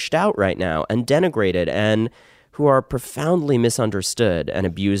pushed out right now and denigrated, and who are profoundly misunderstood and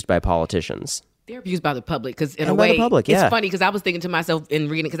abused by politicians. They're abused by the public, because in and a way, by the public, yeah. It's funny because I was thinking to myself in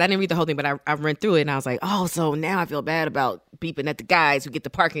reading, because I didn't read the whole thing, but I read through it, and I was like, oh, so now I feel bad about beeping at the guys who get to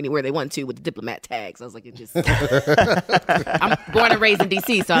park anywhere they want to with the diplomat tags. I was like, it just... I'm born and raised in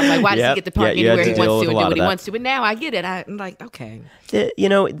D.C., so I was like, why does he get to park anywhere he wants to and do what he wants to? But now I get it. I'm like, okay.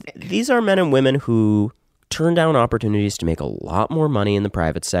 These are men and women who turn down opportunities to make a lot more money in the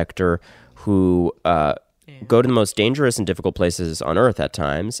private sector, who... go to the most dangerous and difficult places on earth at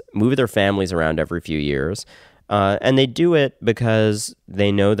times, move their families around every few years, and they do it because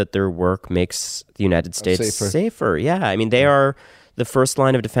they know that their work makes the United States safer. Yeah, I mean, they are the first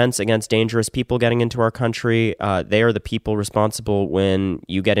line of defense against dangerous people getting into our country. They are the people responsible when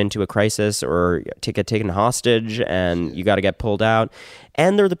you get into a crisis or get taken hostage and you got to get pulled out.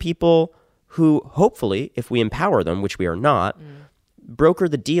 And they're the people who, hopefully, if we empower them, which we are not, broker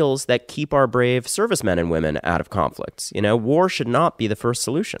the deals that keep our brave servicemen and women out of conflicts. War should not be the first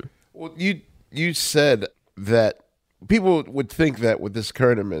solution. Well, you said that people would think that with this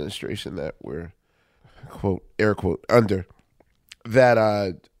current administration that we're, quote, air quote, under,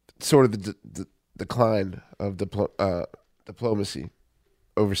 that sort of the decline of diplomacy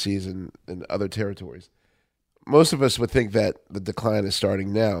overseas and in other territories. Most of us would think that the decline is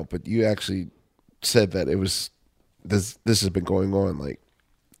starting now, but you actually said that it was... This has been going on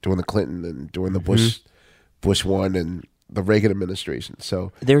during the Clinton and during the Bush one and the Reagan administration.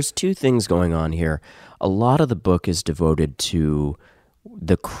 So there's two things going on here. A lot of the book is devoted to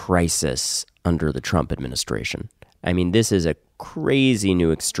the crisis under the Trump administration. I mean, this is a crazy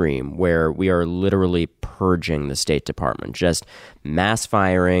new extreme where we are literally purging the State Department. Just mass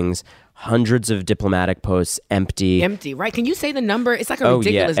firings, hundreds of diplomatic posts empty. Empty, right? Can you say the number? It's like a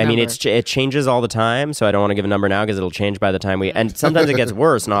ridiculous I number. mean, it changes all the time, so I don't want to give a number now because it'll change by the time we... And sometimes it gets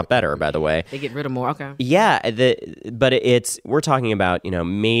worse, not better, by the way. They get rid of more, okay. Yeah, we're talking about,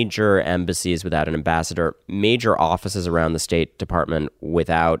 major embassies without an ambassador, major offices around the State Department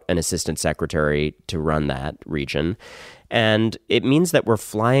without an assistant secretary to run that region. And it means that we're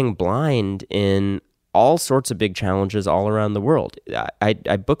flying blind in all sorts of big challenges all around the world. I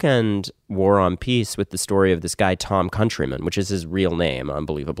bookend War on Peace with the story of this guy, Tom Countryman, which is his real name,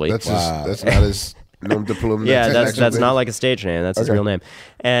 unbelievably. That's not his nom de plume. Yeah, that's not like a stage name. That's his real name.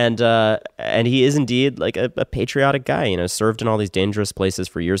 And he is indeed like a patriotic guy, served in all these dangerous places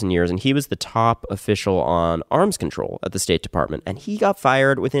for years and years. And he was the top official on arms control at the State Department. And he got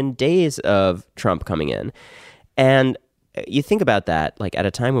fired within days of Trump coming in. And you think about that, like at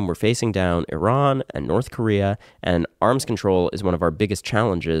a time when we're facing down Iran and North Korea, and arms control is one of our biggest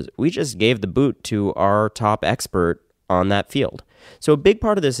challenges, we just gave the boot to our top expert on that field. So a big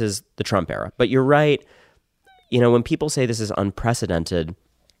part of this is the Trump era. But you're right, when people say this is unprecedented,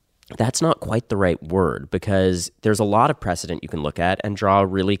 that's not quite the right word, because there's a lot of precedent you can look at and draw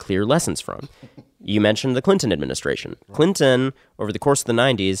really clear lessons from. You mentioned the Clinton administration. Clinton, over the course of the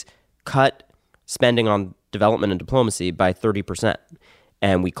 90s, cut spending on development and diplomacy by 30%.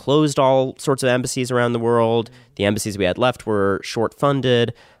 And we closed all sorts of embassies around the world. The embassies we had left were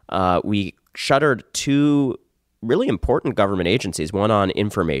short-funded. We shuttered 2 really important government agencies, one on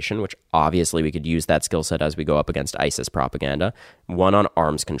information, which obviously we could use that skill set as we go up against ISIS propaganda, one on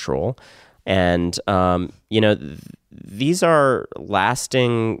arms control. And, these are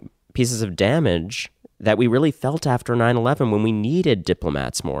lasting pieces of damage that we really felt after 9/11 when we needed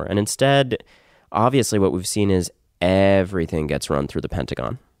diplomats more. And instead, obviously, what we've seen is everything gets run through the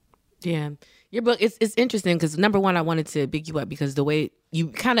Pentagon. Yeah. Your book, it's interesting because, number one, I wanted to pick you up because the way you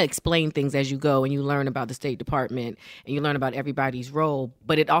kind of explain things as you go and you learn about the State Department and you learn about everybody's role,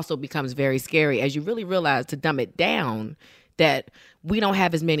 but it also becomes very scary as you really realize, to dumb it down, that we don't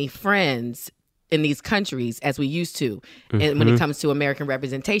have as many friends in these countries as we used to. And when it comes to American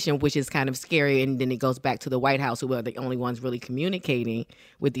representation, which is kind of scary. And then it goes back to the White House, who are the only ones really communicating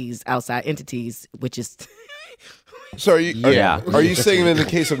with these outside entities, which is... So are you saying in the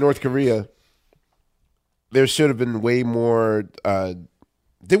case of North Korea, there should have been way more...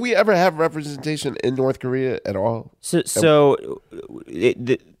 did we ever have representation in North Korea at all? So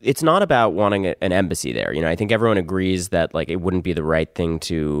it's not about wanting an embassy there. I think everyone agrees that it wouldn't be the right thing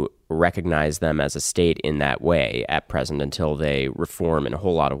to recognize them as a state in that way at present until they reform in a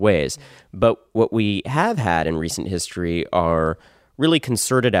whole lot of ways. But what we have had in recent history are really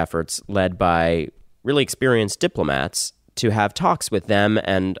concerted efforts led by really experienced diplomats to have talks with them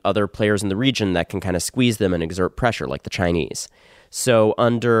and other players in the region that can kind of squeeze them and exert pressure, like the Chinese. So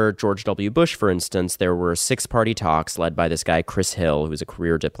under George W. Bush, for instance, there were 6-party talks led by this guy, Chris Hill, who's a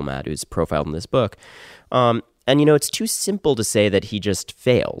career diplomat who's profiled in this book. And, it's too simple to say that he just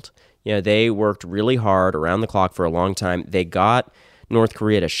failed. They worked really hard around the clock for a long time. They got North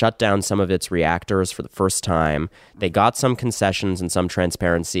Korea to shut down some of its reactors for the first time. They got some concessions and some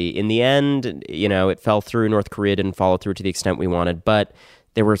transparency. In the end, it fell through. North Korea didn't follow through to the extent we wanted. But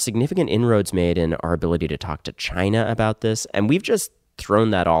there were significant inroads made in our ability to talk to China about this. And we've just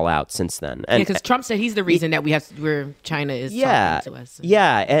thrown that all out since then. And because Trump said he's the reason that where China is talking to us.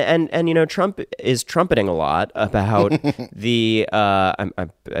 Yeah, and Trump is trumpeting a lot about the. I'm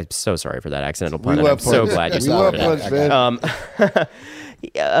so sorry for that accidental pun. I'm so glad you supported it.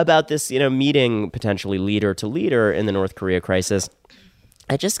 About this, meeting potentially leader to leader in the North Korea crisis.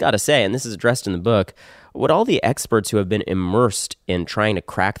 I just got to say, and this is addressed in the book, what all the experts who have been immersed in trying to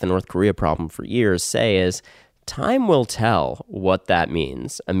crack the North Korea problem for years say is, time will tell what that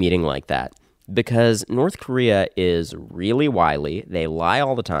means, a meeting like that, because North Korea is really wily. They lie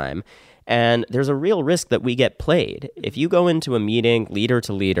all the time, and there's a real risk that we get played. If you go into a meeting leader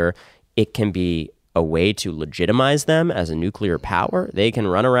to leader, it can be a way to legitimize them as a nuclear power. They can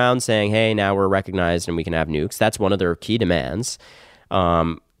run around saying, hey, now we're recognized and we can have nukes. That's one of their key demands.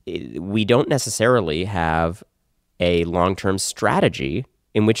 We don't necessarily have a long-term strategy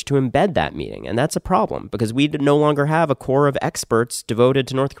in which to embed that meeting. And that's a problem because we no longer have a core of experts devoted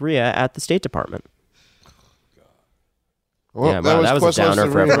to North Korea at the State Department. Well, that was a downer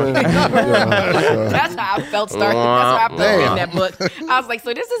for everyone. That's how I felt starting. That's how I felt reading that book. I was like,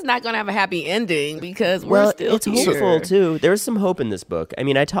 so this is not going to have a happy ending because we're still it's hopeful too. There's some hope in this book. I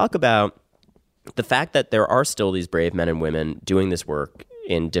mean, I talk about the fact that there are still these brave men and women doing this work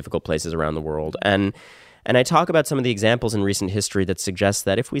in difficult places around the world. And I talk about some of the examples in recent history that suggest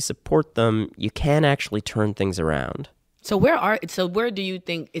that if we support them, you can actually turn things around. So where do you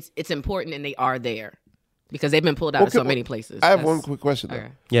think it's important and they are there? Because they've been pulled out of so many places. I have one quick question, though.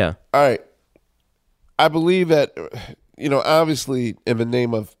 Okay. Yeah. All right. I believe that, obviously, in the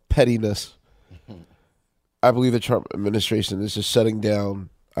name of pettiness, I believe the Trump administration is just shutting down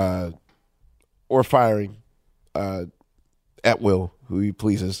or firing at will who he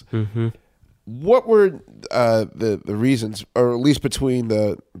pleases. Mm-hmm. What were the reasons, or at least between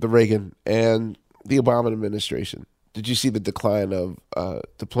the Reagan and the Obama administration? Did you see the decline of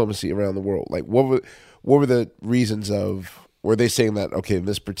diplomacy around the world? Like, what were the reasons of? Were they saying that, okay, in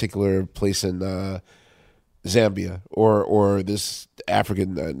this particular place in Zambia or this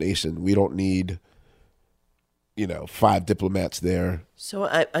African nation, we don't need 5 diplomats there? So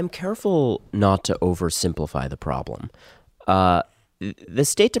I'm careful not to oversimplify the problem. The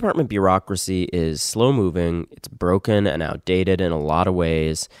State Department bureaucracy is slow-moving, it's broken and outdated in a lot of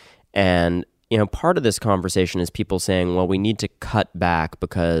ways, and part of this conversation is people saying, well, we need to cut back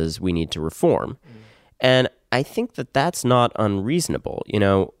because we need to reform. And I think that that's not unreasonable.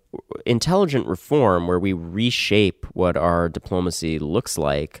 Intelligent reform, where we reshape what our diplomacy looks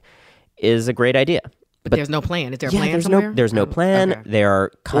like, is a great idea. But there's no plan. Is there a plan somewhere? There's no plan. Okay.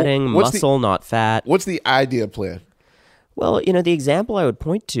 They're cutting muscle, not fat. What's the idea plan? Well, the example I would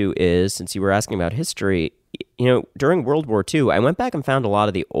point to is, since you were asking about history, during World War II, I went back and found a lot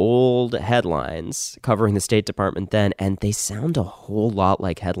of the old headlines covering the State Department then, and they sound a whole lot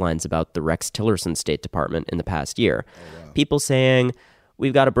like headlines about the Rex Tillerson State Department in the past year. Oh, wow. People saying,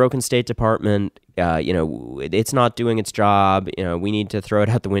 we've got a broken State Department, it's not doing its job, we need to throw it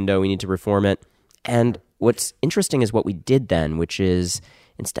out the window, we need to reform it. And what's interesting is what we did then, which is,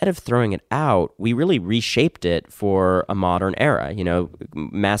 instead of throwing it out, we really reshaped it for a modern era.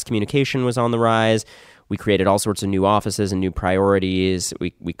 Mass communication was on the rise. We created all sorts of new offices and new priorities.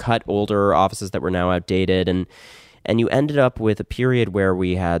 We cut older offices that were now outdated, and you ended up with a period where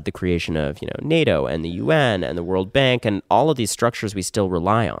we had the creation of NATO and the UN and the World Bank and all of these structures we still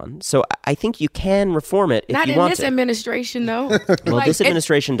rely on. So I think you can reform it if you want to. Not in this administration, though. Well, this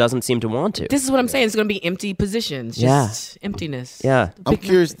administration doesn't seem to want to. This is what I'm saying. It's going to be empty positions, just emptiness. Yeah. I'm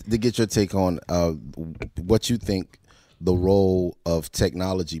curious to get your take on what you think the role of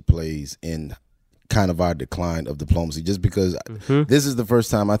technology plays in kind of our decline of diplomacy, just because this is the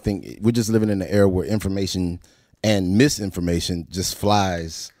first time I think we're just living in an era where information and misinformation just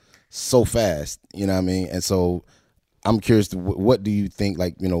flies so fast, you know what I mean? And so I'm curious, what do you think,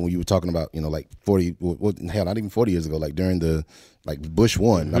 like, when you were talking about, like 40, hell, not even 40 years ago, like during the, Bush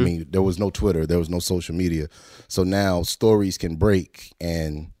 1, I mean, there was no Twitter, there was no social media. So now stories can break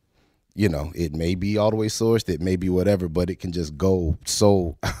and, it may be all the way sourced, it may be whatever, but it can just go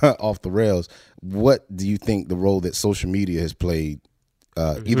so off the rails. What do you think the role that social media has played,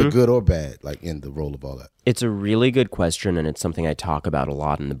 either good or bad, in the role of all that? It's a really good question, and it's something I talk about a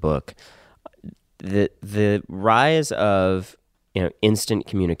lot in the book. The rise of instant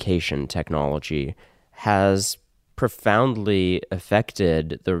communication technology has profoundly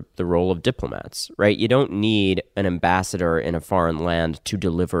affected the role of diplomats, right? You don't need an ambassador in a foreign land to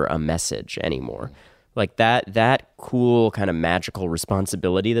deliver a message anymore. Like that cool kind of magical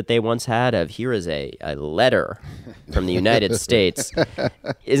responsibility that they once had of, here is a letter from the United States,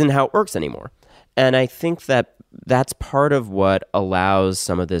 isn't how it works anymore. And I think that that's part of what allows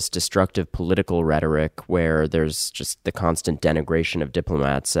some of this destructive political rhetoric, where there's just the constant denigration of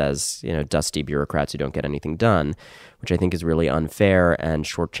diplomats as, dusty bureaucrats who don't get anything done, which I think is really unfair and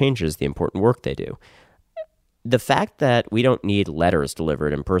shortchanges the important work they do. The fact that we don't need letters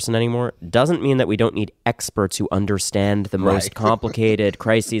delivered in person anymore doesn't mean that we don't need experts who understand the most complicated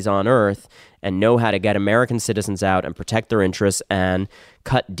crises on earth and know how to get American citizens out and protect their interests and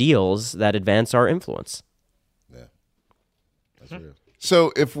cut deals that advance our influence. Yeah, that's real.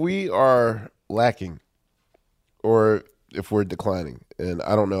 So if we are lacking, or if we're declining, and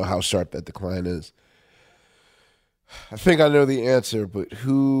I don't know how sharp that decline is, I think I know the answer, but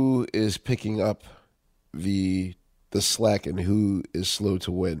who is picking up the slack and who is slow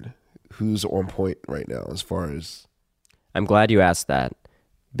to win? Who's on point right now as far as... I'm glad you asked that,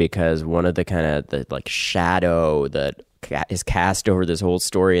 because one of the kind of the shadow that is cast over this whole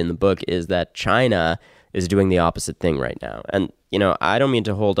story in the book is that China is doing the opposite thing right now. And, I don't mean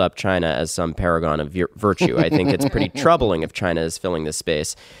to hold up China as some paragon of virtue. I think it's pretty troubling if China is filling this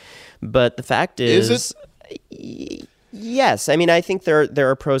space. But the fact is it? Yes. I mean, I think there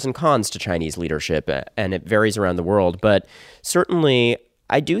are pros and cons to Chinese leadership, and it varies around the world. But certainly,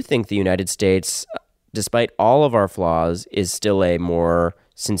 I do think the United States, despite all of our flaws, is still a more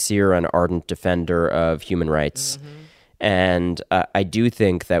sincere and ardent defender of human rights. And I do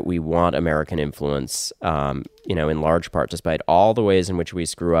think that we want American influence, in large part, despite all the ways in which we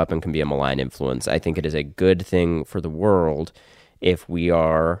screw up and can be a malign influence. I think it is a good thing for the world if we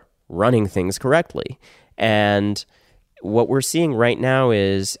are running things correctly. And what we're seeing right now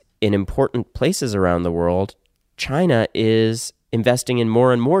is in important places around the world, China is investing in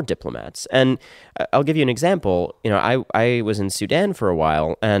more and more diplomats. And I'll give you an example. I was in Sudan for a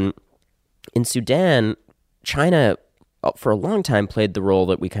while, and in Sudan, China for a long time played the role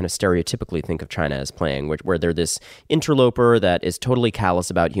that we kind of stereotypically think of China as playing, where they're this interloper that is totally callous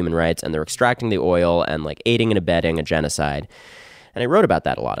about human rights, and they're extracting the oil and like aiding and abetting a genocide. And I wrote about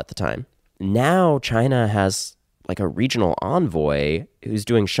that a lot at the time. Now China has like a regional envoy who's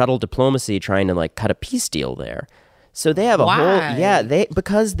doing shuttle diplomacy, trying to like cut a peace deal there. So they have a whole,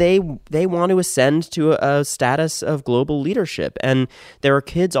 because they want to ascend to a status of global leadership. And there are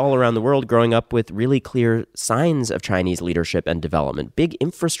kids all around the world growing up with really clear signs of Chinese leadership and development, big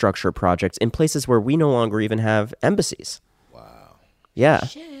infrastructure projects in places where we no longer even have embassies. Wow. Yeah.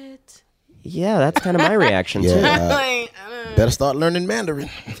 Shit. Yeah, that's kind of my reaction too. Better start learning Mandarin.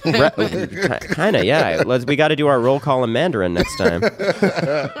 Kind of, yeah. We got to do our roll call in Mandarin next time.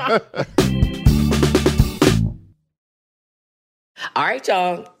 All right,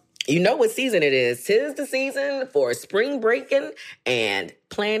 y'all. You know what season it is. 'Tis the season for spring breaking and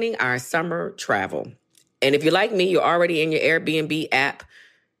planning our summer travel. And if you're like me, you're already in your Airbnb app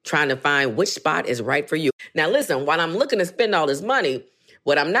trying to find which spot is right for you. Now, listen, while I'm looking to spend all this money,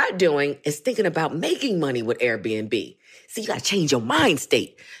 what I'm not doing is thinking about making money with Airbnb. See, you got to change your mind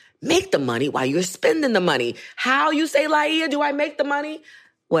state. Make the money while you're spending the money. How, you say, Laia, do I make the money?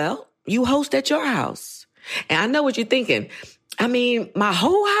 Well, you host at your house. And I know what you're thinking. I mean, my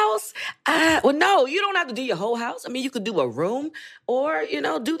whole house? Well, no, you don't have to do your whole house. I mean, you could do a room or,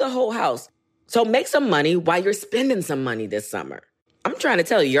 do the whole house. So make some money while you're spending some money this summer. I'm trying to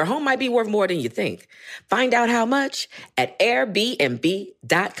tell you, your home might be worth more than you think. Find out how much at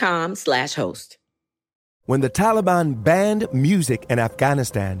airbnb.com/host. When the Taliban banned music in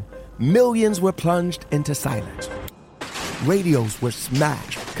Afghanistan, millions were plunged into silence. Radios were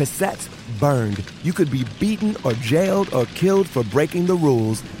smashed, cassettes burned. You could be beaten or jailed or killed for breaking the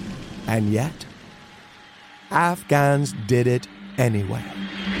rules. And yet, Afghans did it anyway.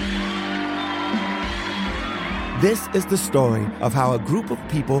 This is the story of how a group of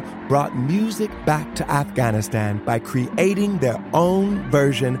people brought music back to Afghanistan by creating their own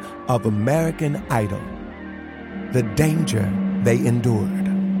version of American Idol. The danger they endured.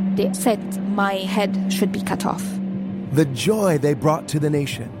 They said my head should be cut off. The joy they brought to the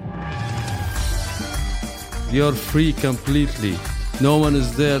nation. You're free completely. No one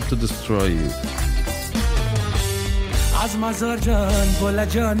is there to destroy you.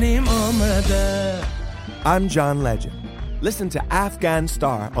 I'm John Legend. Listen to Afghan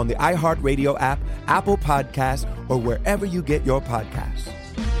Star on the iHeartRadio app, Apple Podcasts, or wherever you get your podcasts.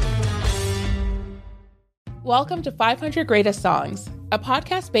 Welcome to 500 Greatest Songs, a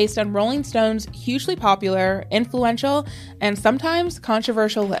podcast based on Rolling Stone's hugely popular, influential, and sometimes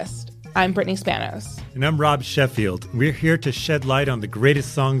controversial list. I'm Brittany Spanos. And I'm Rob Sheffield. We're here to shed light on the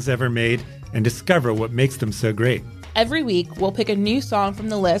greatest songs ever made and discover what makes them so great. Every week, we'll pick a new song from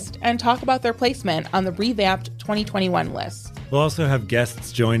the list and talk about their placement on the revamped 2021 list. We'll also have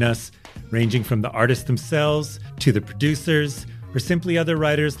guests join us, ranging from the artists themselves to the producers, or simply other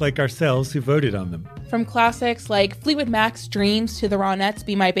writers like ourselves who voted on them. From classics like Fleetwood Mac's Dreams to the Ronettes'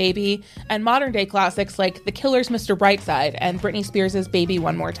 Be My Baby, and modern-day classics like The Killer's Mr. Brightside and Britney Spears' Baby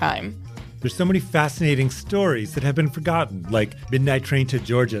One More Time. There's so many fascinating stories that have been forgotten, like Midnight Train to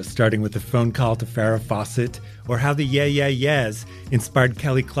Georgia starting with a phone call to Farrah Fawcett, or how the Yeah Yeah Yeahs inspired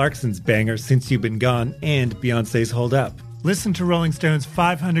Kelly Clarkson's banger Since You've Been Gone and Beyoncé's Hold Up. Listen to Rolling Stone's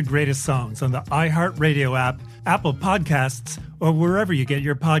 500 Greatest Songs on the iHeartRadio app, Apple Podcasts, or wherever you get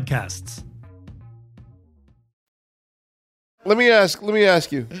your podcasts. Let me ask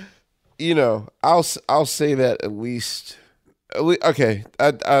you. I'll say that at least. Okay,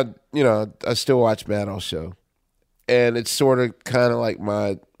 I still watch Maddox show, and it's sort of kind of like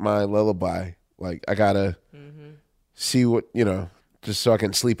my lullaby. Like I gotta see what just so I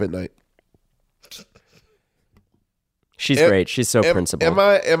can sleep at night. She's great. She's so principled.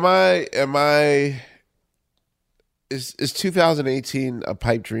 Am I? Is 2018 a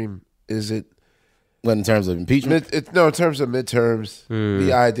pipe dream? Is it? What, in terms of impeachment? In terms of midterms.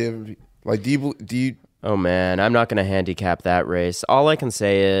 The idea of do you? Oh man, I'm not going to handicap that race. All I can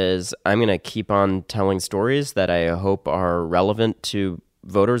say is I'm going to keep on telling stories that I hope are relevant to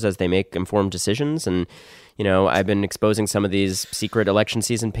voters as they make informed decisions. And, I've been exposing some of these secret election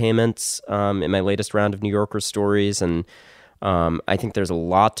season payments in my latest round of New Yorker stories. And I think there's a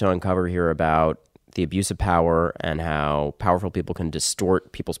lot to uncover here about the abuse of power and how powerful people can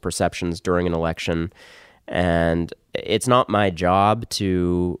distort people's perceptions during an election. And it's not my job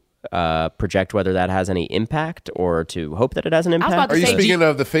to project whether that has any impact or to hope that it has an impact. Are you speaking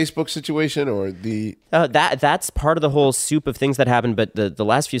of the Facebook situation or the... That's part of the whole soup of things that happened, but the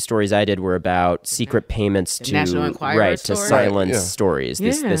last few stories I did were about secret payments to National Enquirer to silence stories,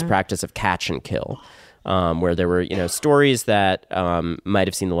 this practice of catch and kill, where there were stories that might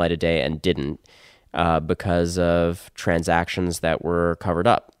have seen the light of day and didn't because of transactions that were covered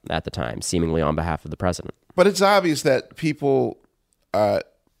up at the time, seemingly on behalf of the president. But it's obvious that people...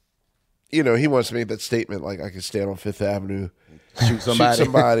 he wants to make that statement like I could stand on Fifth Avenue, shoot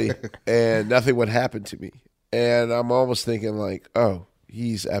somebody, and nothing would happen to me. And I'm almost thinking like, oh,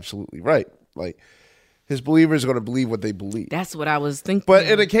 he's absolutely right. Like his believers are going to believe what they believe. That's what I was thinking. But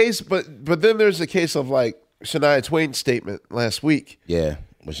in a case, but then there's a case of like Shania Twain's statement last week. Yeah,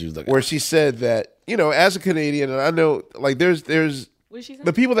 where she said that as a Canadian, and I know like there's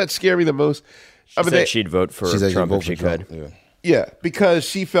the people that scare me the most. She said she'd vote for Trump if she could. Yeah, because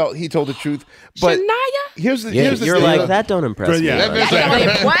she felt he told the truth. But Shania? Here's the you're thing. like, that don't impress me.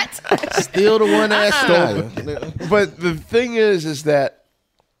 What? Still the one that stole. But the thing is that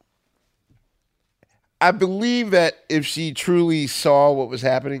I believe that if she truly saw what was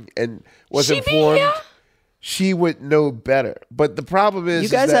happening and was informed, she would know better. But the problem is, you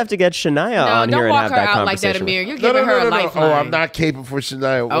guys have to get Shania on here and have that conversation. Don't walk her out like that, Amir. You're giving her a lifeline. Oh, I'm not capable for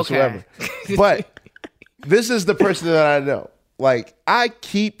Shania whatsoever. But this is the person that I know. Like, I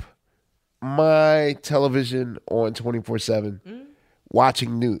keep my television on 24/7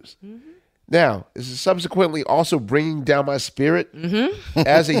 watching news. Now, this is subsequently also bringing down my spirit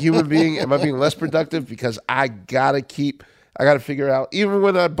as a human being. Am I being less productive? Because I got to figure out, even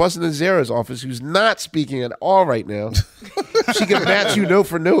when I bust into Zara's office, who's not speaking at all right now, she can match you note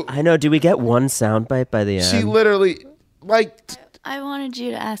for note. I know. Do we get one soundbite by the end? She literally, I wanted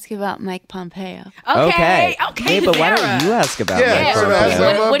you to ask about Mike Pompeo. Okay, but why don't you ask about Mike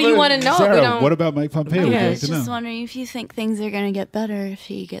Pompeo? What do you want to know? Sarah, what about Mike Pompeo? I was just wondering if you think things are going to get better if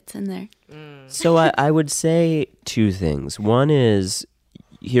he gets in there. So I would say two things. One is,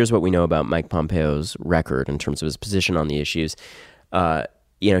 here's what we know about Mike Pompeo's record in terms of his position on the issues.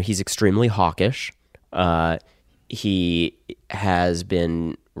 He's extremely hawkish. He has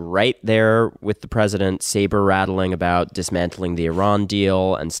been right there with the president, saber rattling about dismantling the Iran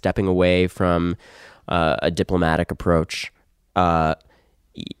deal and stepping away from a diplomatic approach. The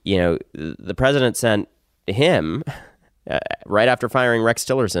president sent him right after firing Rex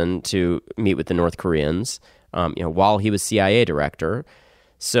Tillerson to meet with the North Koreans, while he was CIA director.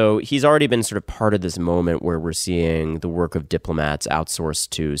 So he's already been sort of part of this moment where we're seeing the work of diplomats outsourced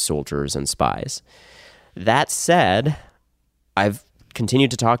to soldiers and spies. That said, I've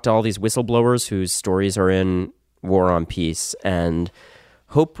continued to talk to all these whistleblowers whose stories are in War on Peace, and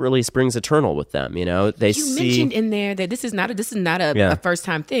hope really springs eternal with them. They mentioned in there that this is not a first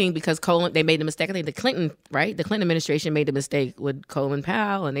time thing, because they made the mistake. I think the Clinton administration made the mistake with Colin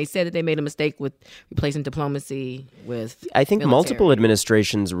Powell, and they said that they made a mistake with replacing diplomacy with. I think military. Multiple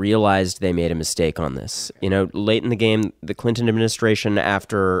administrations realized they made a mistake on this. Late in the game, the Clinton administration,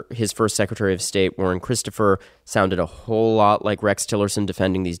 after his first Secretary of State, Warren Christopher, sounded a whole lot like Rex Tillerson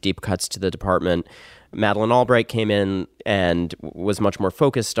defending these deep cuts to the department. Madeleine Albright came in and was much more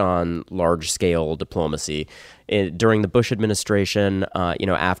focused on large-scale diplomacy. During the Bush administration,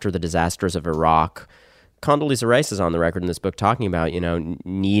 after the disasters of Iraq, Condoleezza Rice is on the record in this book talking about,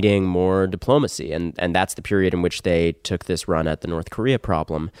 needing more diplomacy. And that's the period in which they took this run at the North Korea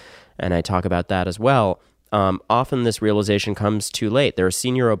problem. And I talk about that as well. Often this realization comes too late. There are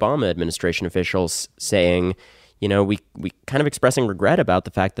senior Obama administration officials saying, we kind of expressing regret about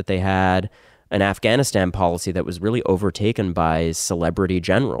the fact that they had an Afghanistan policy that was really overtaken by celebrity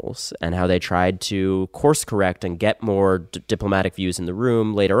generals, and how they tried to course correct and get more diplomatic views in the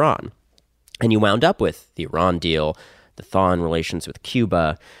room later on. And you wound up with the Iran deal, the thaw in relations with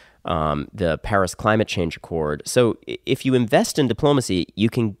Cuba, the Paris Climate Change Accord. So if you invest in diplomacy, you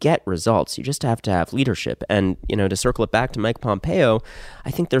can get results. You just have to have leadership. And, to circle it back to Mike Pompeo,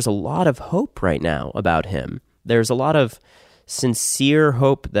 I think there's a lot of hope right now about him. There's a lot of sincere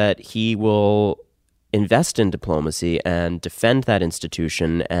hope that he will invest in diplomacy and defend that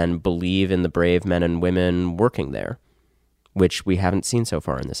institution and believe in the brave men and women working there, which we haven't seen so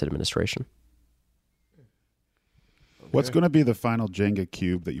far in this administration. What's going to be the final Jenga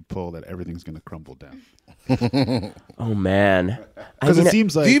cube that you pull that everything's going to crumble down? Oh man, Because it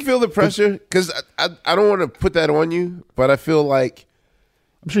seems like. Do you feel the pressure? Because I don't want to put that on you, but I feel like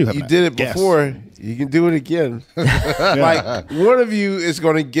I'm sure you did it before. You can do it again. Like one of you is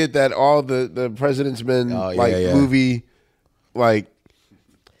going to get that all the President's Men movie. Like,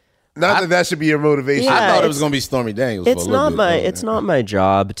 not that should be your motivation. I thought it was going to be Stormy Daniels. It's not my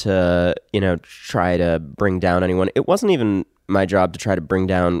job to try to bring down anyone. It wasn't even my job to try to bring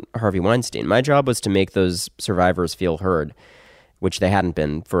down Harvey Weinstein. My job was to make those survivors feel heard, which they hadn't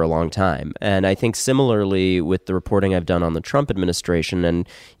been for a long time. And I think similarly with the reporting I've done on the Trump administration and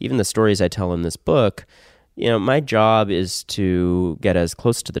even the stories I tell in this book, my job is to get as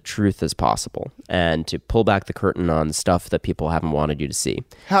close to the truth as possible and to pull back the curtain on stuff that people haven't wanted you to see.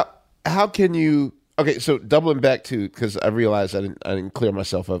 How can you? Okay, so doubling back to, because I realized I didn't clear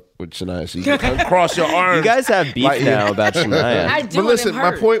myself up with Shania, so you can cross your arms. You guys have beef now about Shania. I do. But listen,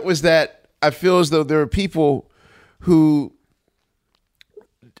 my point was that I feel as though there are people who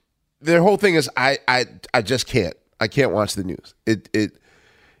their whole thing is I just can't. I can't watch the news. It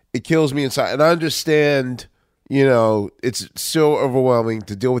kills me inside, and I understand. It's so overwhelming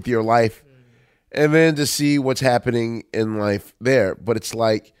to deal with your life, and then to see what's happening in life there. But it's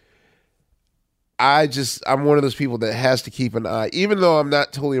like. I'm one of those people that has to keep an eye, even though I'm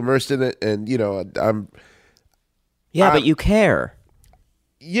not totally immersed in it, and but you care.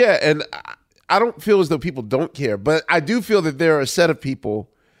 Yeah, and I don't feel as though people don't care, but I do feel that there are a set of people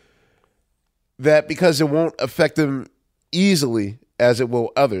that because it won't affect them easily as it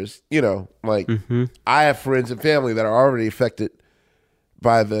will others. I have friends and family that are already affected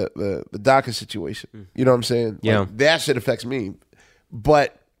by the DACA situation. You know what I'm saying? Yeah, that shit affects me,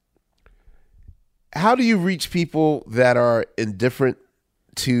 but. How do you reach people that are indifferent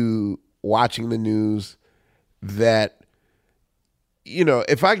to watching the news that,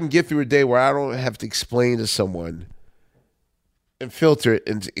 if I can get through a day where I don't have to explain to someone and filter it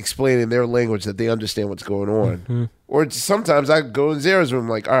and explain in their language that they understand what's going on. Or sometimes I go in Zara's room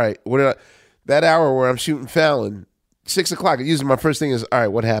like, all right, that hour where I'm shooting Fallon, 6 o'clock, usually my first thing is, all right,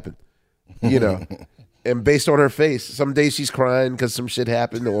 what happened? And based on her face, some days she's crying because some shit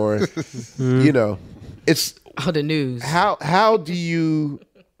happened, or it's the news. How do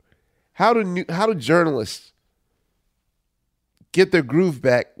journalists get their groove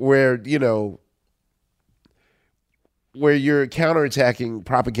back where you're counterattacking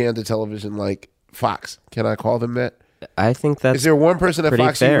propaganda television like Fox? Can I call them that? I think that's. Is there one person at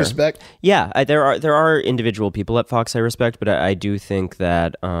Fox fair. you respect? Yeah, there are individual people at Fox I respect, but I do think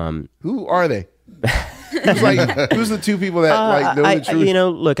that. Who are they? Who's the two people that know the truth?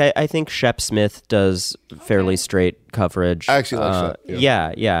 Look, I think Shep Smith does fairly straight coverage. I actually like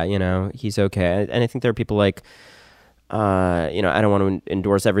Shep. Yeah, he's okay. And I think there are people like, I don't want to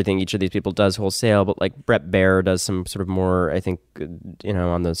endorse everything each of these people does wholesale, but like Brett Baer does some sort of more, I think,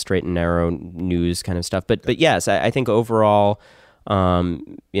 on the straight and narrow news kind of stuff. But yes, I think overall,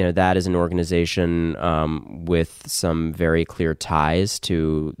 that is an organization with some very clear ties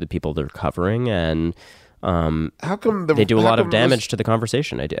to the people they're covering, and how come they do a lot of damage to the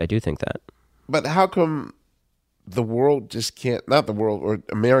conversation? I do think that. But how come the world just can't? Not the world, or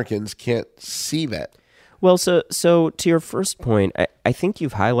Americans can't see that? Well, so to your first point, I think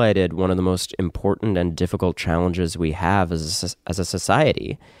you've highlighted one of the most important and difficult challenges we have as a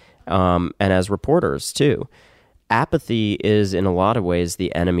society, and as reporters too. Apathy is in a lot of ways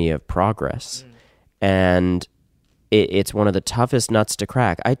the enemy of progress. And it's one of the toughest nuts to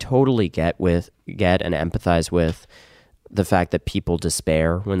crack. I totally get and empathize with the fact that people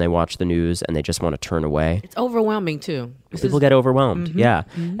despair when they watch the news and they just want to turn away. It's overwhelming too. People get overwhelmed, yeah.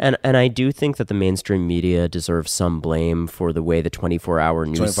 And I do think that the mainstream media deserves some blame for the way the 24-hour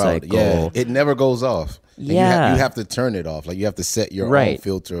news cycle... Yeah, it never goes off. Yeah. You have to turn it off. Like, you have to set your own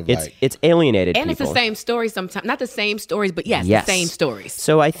filter of it's alienated and people. It's the same story sometimes. Not the same stories, but yes, the same stories.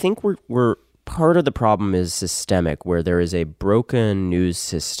 So I think we're part of the problem is systemic, where there is a broken news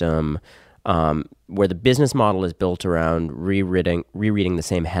system where the business model is built around rereading the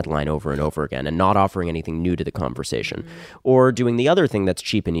same headline over and over again and not offering anything new to the conversation, or doing the other thing that's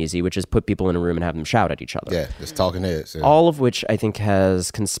cheap and easy, which is put people in a room and have them shout at each other. Yeah, just talking heads. Yeah. All of which I think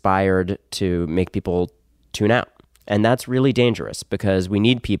has conspired to make people tune out. And that's really dangerous, because we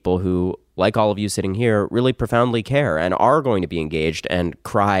need people who, like all of you sitting here, really profoundly care and are going to be engaged and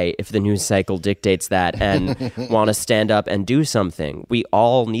cry if the news cycle dictates that and want to stand up and do something. We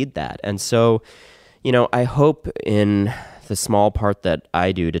all need that. And so, I hope in the small part that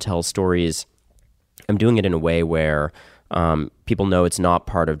I do to tell stories, I'm doing it in a way where people know it's not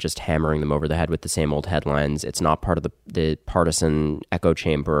part of just hammering them over the head with the same old headlines. It's not part of the partisan echo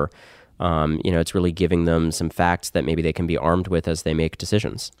chamber. It's really giving them some facts that maybe they can be armed with as they make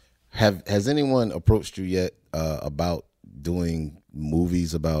decisions. Has anyone approached you yet about doing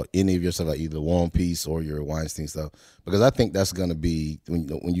movies about any of your stuff, like either War and Peace or your Weinstein stuff? Because I think that's going to be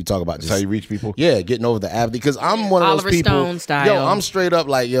when you talk about that's how you reach people. Yeah, getting over the apathy. Because I'm one of Oliver those people. Stone style. Yo, I'm straight up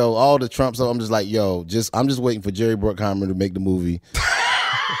like, yo, all the Trump stuff. I'm just like, yo, I'm just waiting for Jerry Bruckheimer to make the movie.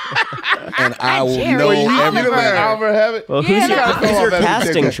 And I will know everything. Oliver have it? Well, who's your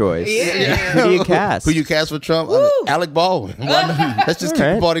casting choice? Who do you cast? Who you cast for Trump? Alec Baldwin. Let's just keep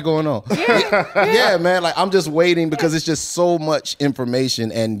the party going on. Yeah, man. Like, I'm just waiting because it's just so much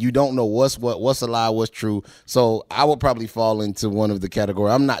information, and you don't know what's a lie, what's true. So I would probably fall into one of the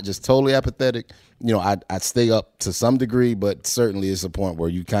category. I'm not just totally apathetic. I stay up to some degree, but certainly it's a point where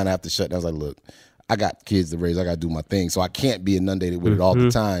you kind of have to shut down. I was like, look, I got kids to raise. I got to do my thing. So I can't be inundated with it all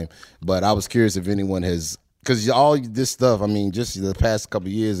the time. But I was curious if anyone has, because all this stuff, I mean, just the past couple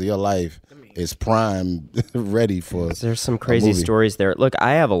of years of your life is prime ready for There's some crazy stories there. Look,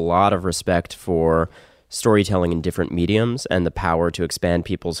 I have a lot of respect for storytelling in different mediums and the power to expand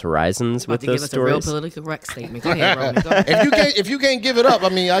people's horizons with those stories. Give us a real politically correct statement. Go ahead, Roman. Go ahead. If you can't give it up, I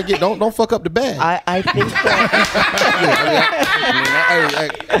mean, don't fuck up the bag. I think that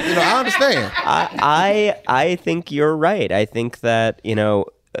I understand. I think you're right. I think that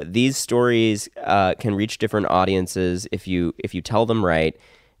these stories can reach different audiences if you tell them right,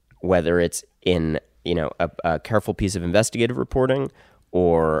 whether it's in a careful piece of investigative reporting,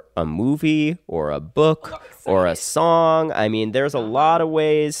 or a movie, or a book, or a song. I mean, there's a lot of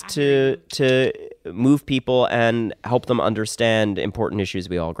ways to move people and help them understand important issues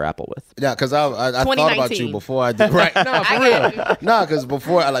we all grapple with. Yeah, because I thought about you before I did. Right? No, for real. No, because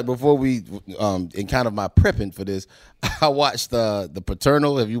before we in kind of my prepping for this, I watched the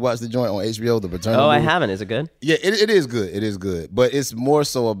Paternal. Have you watched the joint on HBO? The Paternal. Oh, movie? I haven't. Is it good? Yeah, it is good. It is good, but it's more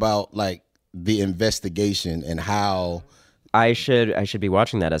so about like the investigation and how. I should be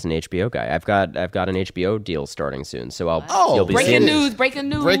watching that as an HBO guy. I've got an HBO deal starting soon, so you'll be breaking seeing news, breaking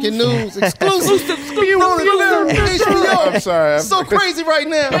news, exclusive. HBO. I'm sorry, I'm so crazy right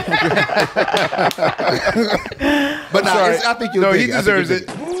now. But I think you'll. No, he deserves it.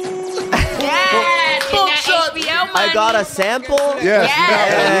 I got a sample. Yes,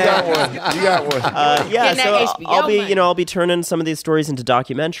 you got one. So I'll be turning some of these stories into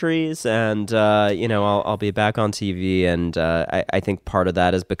documentaries, and I'll be back on TV, and I think part of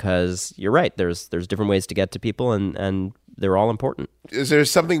that is because you're right. There's different ways to get to people, and they're all important. Is there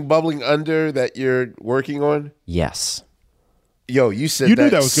something bubbling under that you're working on? Yes. Yo, you said you that. knew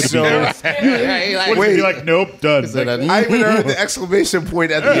that was going to be. Wait, be like, nope, done. I even heard the exclamation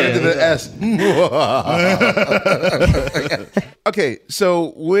point at the end of the S. Okay,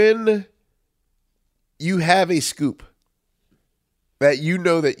 so when you have a scoop that you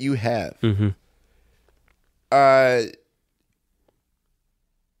know that you have,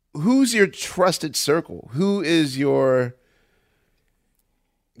 who's your trusted circle? Who is your?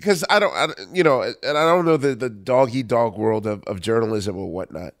 Because I don't know the dog-eat-dog world of journalism or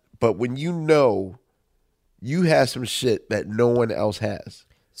whatnot, but when you have some shit that no one else has.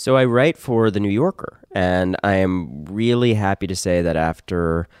 So I write for The New Yorker, and I am really happy to say that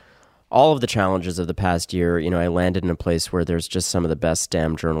after all of the challenges of the past year, I landed in a place where there's just some of the best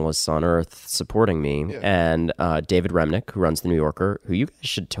damn journalists on earth supporting me. Yeah. And David Remnick, who runs The New Yorker, who you guys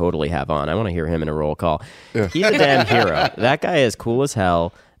should totally have on. I want to hear him in a roll call. Yeah. He's a damn hero. That guy is cool as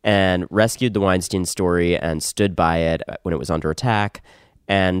hell and rescued the Weinstein story and stood by it when it was under attack.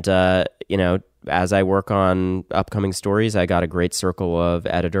 And, as I work on upcoming stories, I got a great circle of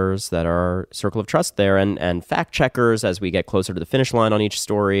editors that are circle of trust there, and fact checkers as we get closer to the finish line on each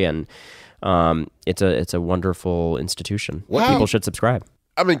story. And it's a wonderful institution. People should subscribe.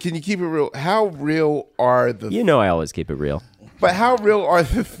 I mean, can you keep it real? How real are the? I always keep it real. But how real are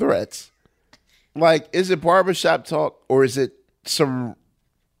the threats? Like, is it barbershop talk or is it some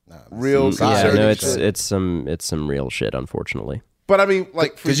real? Yeah, no, it's some real shit, unfortunately. But I mean,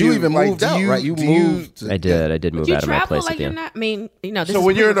 like, because you even moved out, right? You moved. I did move out of my place at the end. This so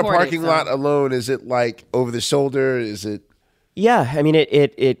when you're in a parking lot alone, is it like over the shoulder? Is it? Yeah, I mean,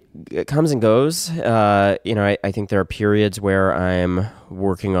 it comes and goes. I think there are periods where I'm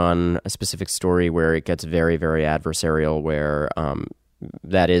working on a specific story where it gets very, very adversarial, where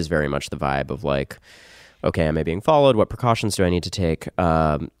that is very much the vibe of like, okay, am I being followed? What precautions do I need to take?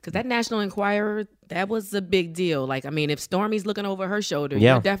 Because that National Enquirer, that was a big deal. Like, I mean, if Stormy's looking over her shoulder,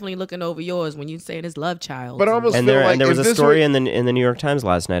 you're definitely looking over yours when you say this love child. But I almost and feel there, like and there was a story in the New York Times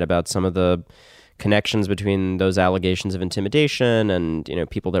last night about some of the connections between those allegations of intimidation and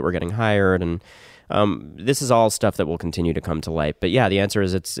people that were getting hired, and This is all stuff that will continue to come to light. But yeah, the answer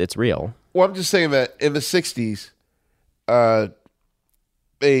is it's real. Well, I'm just saying that in the 60s,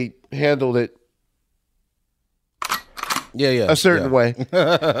 they handled it a certain way.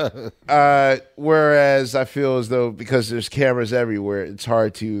 Whereas I feel as though because there's cameras everywhere, it's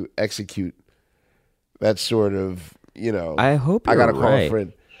hard to execute that sort of, I hope you're I gotta call right. a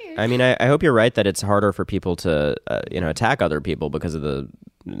friend. I mean, I hope you're right that it's harder for people to, attack other people because of the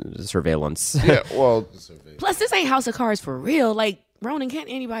surveillance. Yeah, well. Plus, this ain't House of Cards for real. Like, Ronan, can't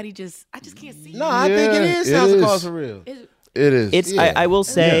anybody I just can't see. No, I think it is House of Cards for real. It is. It's. I will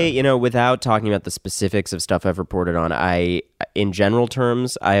say, without talking about the specifics of stuff I've reported on, in general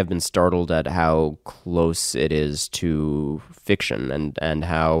terms, I have been startled at how close it is to fiction and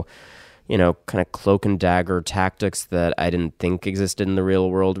how, kind of cloak and dagger tactics that I didn't think existed in the real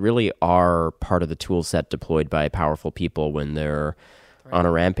world really are part of the tool set deployed by powerful people when they're on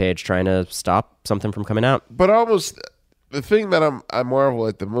a rampage trying to stop something from coming out. But almost the thing that I marvel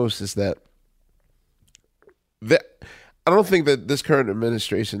at the most is that I don't think that this current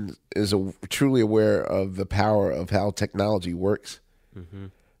administration is truly aware of the power of how technology works. Mm-hmm.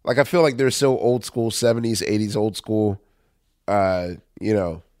 Like, I feel like they're so old school, 70s, 80s old school,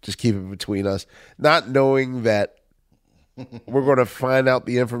 just keep it between us. Not knowing that we're going to find out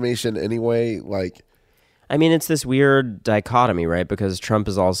the information anyway, like... I mean, it's this weird dichotomy, right? Because Trump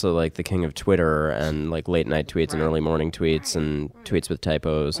is also like the king of Twitter and like late night tweets and early morning tweets and tweets with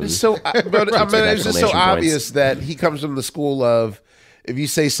typos. And it's so, but I mean, it's just so obvious that he comes from the school of if you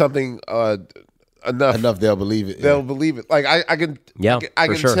say something enough, they'll believe it. They'll believe it. Like I can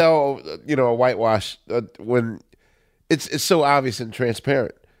sure. tell, a whitewash when it's so obvious and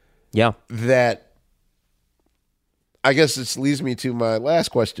transparent. Yeah, that I guess this leads me to my last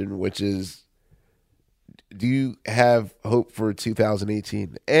question, which is. Do you have hope for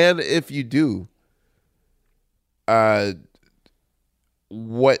 2018? And if you do,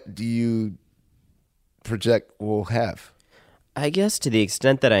 what do you project we'll have? I guess to the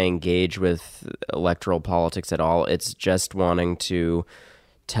extent that I engage with electoral politics at all, it's just wanting to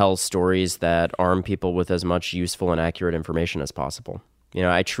tell stories that arm people with as much useful and accurate information as possible.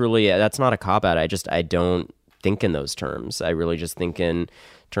 I truly, that's not a cop-out. I don't think in those terms. I really just think in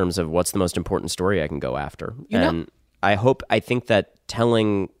terms of what's the most important story I can go after. I think that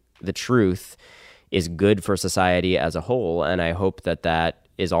telling the truth is good for society as a whole, and I hope that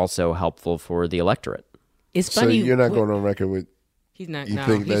is also helpful for the electorate. It's funny. So you're not going on record with... He's not. You no,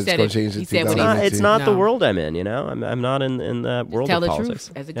 think he that's said going to change he it? said what he was- It's not the No. world I'm in, I'm not in that world Tell of the politics.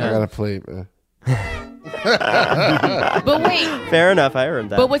 truth as it I goes. gotta play it, man. But wait. Fair enough, I heard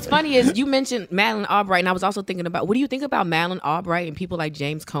that. But what's funny is you mentioned Madeleine Albright, and I was also thinking about, what do you think about Madeleine Albright and people like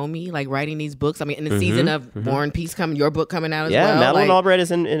James Comey, like writing these books? I mean, in the season of War and Peace coming, your book coming out as well. Yeah, Madeleine like, Albright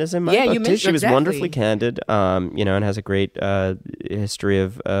is in my Yeah, book you too. mentioned- She was exactly. wonderfully candid, and has a great history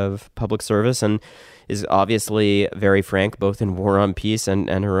of public service, and is obviously very frank, both in War on Peace and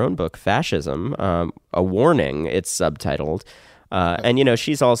her own book, Fascism, A Warning, it's subtitled. And,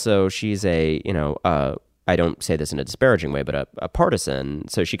 she's a, I don't say this in a disparaging way, but a partisan,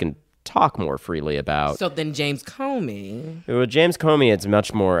 so she can talk more freely about. So then James Comey. With James Comey, it's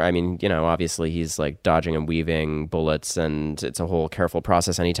much more, obviously he's like dodging and weaving bullets, and it's a whole careful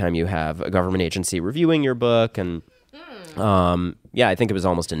process anytime you have a government agency reviewing your book. And I think it was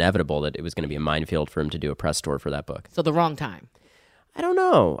almost inevitable that it was going to be a minefield for him to do a press tour for that book. So the wrong time. I don't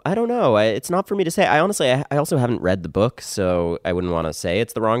know. It's not for me to say. I also haven't read the book, so I wouldn't want to say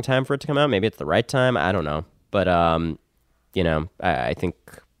it's the wrong time for it to come out. Maybe it's the right time. I don't know. But, I think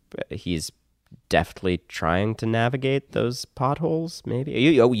he's deftly trying to navigate those potholes,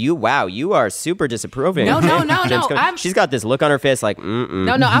 maybe. Wow, you are super disapproving. No. She's got this look on her face like,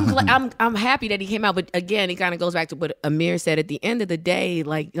 No, I'm happy that he came out, but again, it kind of goes back to what Amir said. At the end of the day,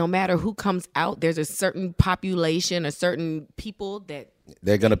 like, no matter who comes out, there's a certain population, a certain people that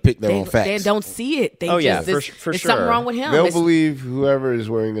they're gonna pick their own facts. They don't see it. For there's sure. something wrong with him. They'll believe whoever is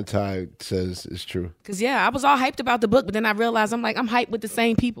wearing a tie says is true. Because I was all hyped about the book, but then I realized I'm hyped with the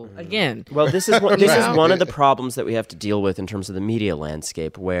same people again. Well, this is one of the problems that we have to deal with in terms of the media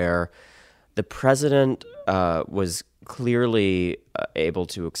landscape, where the president was clearly able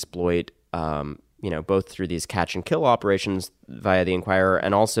to exploit, both through these catch and kill operations via the Inquirer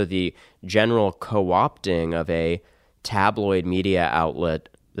and also the general co-opting of a tabloid media outlet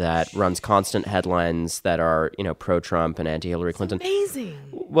that runs constant headlines that are, pro-Trump and anti-Hillary Clinton. Amazing.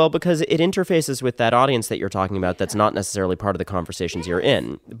 Well, because it interfaces with that audience that you're talking about that's not necessarily part of the conversations you're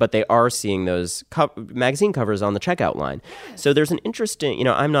in, but they are seeing those magazine covers on the checkout line. So there's an interesting,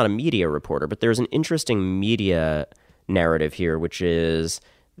 I'm not a media reporter, but there's an interesting media narrative here, which is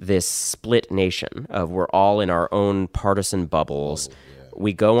this split nation of we're all in our own partisan bubbles.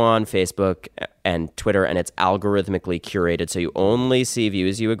 We go on Facebook and Twitter, and it's algorithmically curated, so you only see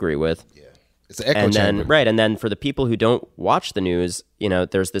views you agree with. It's an echo chamber. And then for the people who don't watch the news,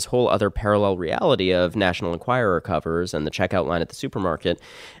 there's this whole other parallel reality of National Enquirer covers and the checkout line at the supermarket,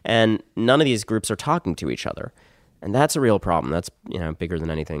 and none of these groups are talking to each other. And that's a real problem. That's, bigger than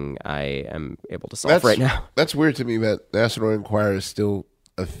anything I am able to solve right now. That's weird to me that National Enquirer is still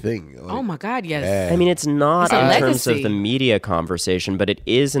a thing. Oh my God, yes. I mean, it's not in terms of legacy. the media conversation, but it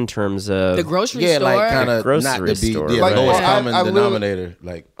is in terms of The grocery store. like kind of not to be store. the Like, lowest well, common I denominator.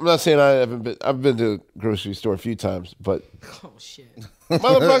 Like, I'm not saying I haven't been. I've been to a grocery store a few times, but Oh shit.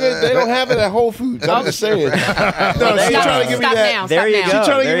 motherfucker, they don't have it at Whole Foods. I'm just saying. No, she's trying to give me Stop that. now. There you Stop go. now. She's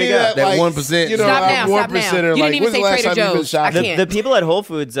trying to There give me you go. that. That like, 1%. You know, Stop I'm now, stop 1%er. now. You Like, didn't even when's say the last Trader time you've been Joe's. I shopping? can't. The people at Whole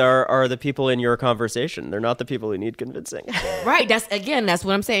Foods are the people in your conversation. They're not the people who need convincing. Right. That's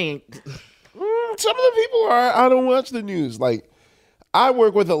what I'm saying. Some of the people are. I don't watch the news. Like, I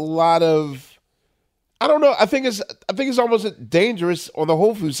work with a lot of. I don't know. I think it's almost dangerous on the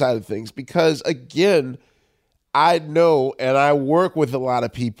Whole Foods side of things because, again, I know and I work with a lot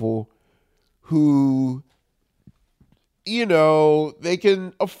of people who, they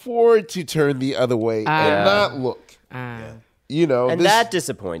can afford to turn the other way and not look. And this, that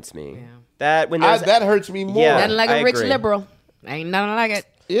disappoints me. Yeah. that hurts me more. Yeah. Nothing like a I rich agree. liberal. Ain't nothing like it.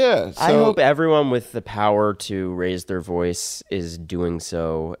 Yeah, I hope everyone with the power to raise their voice is doing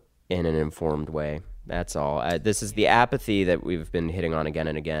so in an informed way. That's all. This is the apathy that we've been hitting on again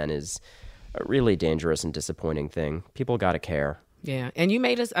and again is a really dangerous and disappointing thing. People got to care. Yeah, and you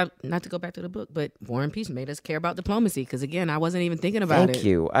made us, not to go back to the book, but War and Peace made us care about diplomacy because, again, I wasn't even thinking about it. Thank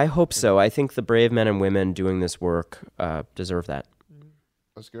you. I hope so. I think the brave men and women doing this work deserve that.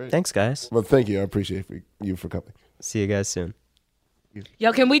 That's great. Thanks, guys. Well, thank you. I appreciate you for coming. See you guys soon.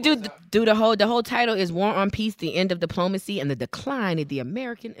 Yo, can we do the whole title is War on Peace, the End of Diplomacy and the Decline of the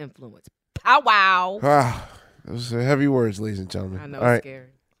American Influence. Pow wow. Those are heavy words, ladies and gentlemen. I know, All it's right. scary.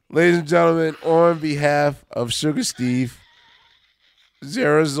 Ladies and gentlemen, on behalf of Sugar Steve,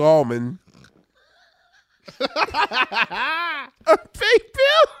 Zara Zalman, a fake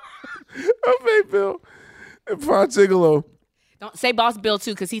Bill, and Fontigolo, Don't say Boss Bill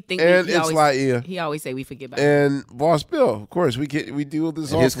too, because he thinks and it's Laia. He always say we forget about it. And Boss Bill, of course, we do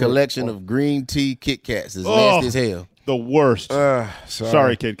this. his collection of green tea Kit Kats is Oh. nasty as hell. The worst.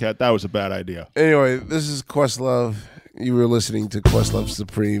 Sorry, Kid Kat. That was a bad idea. Anyway, this is Questlove. You were listening to Questlove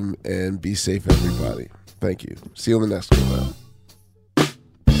Supreme, and be safe, everybody. Thank you. See you on the next one.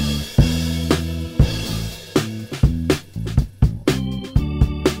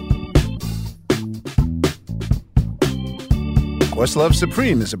 Questlove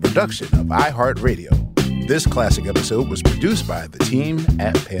Supreme is a production of iHeartRadio. This classic episode was produced by the team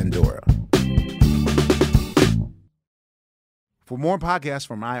at Pandora. For more podcasts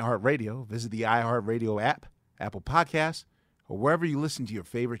from iHeartRadio, visit the iHeartRadio app, Apple Podcasts, or wherever you listen to your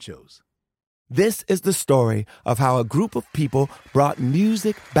favorite shows. This is the story of how a group of people brought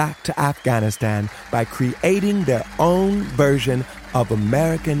music back to Afghanistan by creating their own version of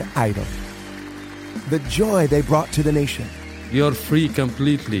American Idol. The joy they brought to the nation. You're free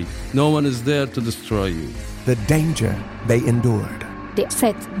completely. No one is there to destroy you. The danger they endured. They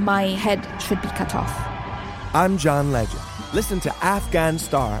said my head should be cut off. I'm John Legend. Listen to Afghan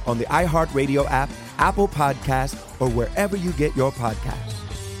Star on the iHeartRadio app, Apple Podcasts, or wherever you get your podcasts.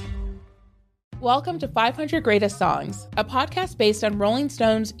 Welcome to 500 Greatest Songs, a podcast based on Rolling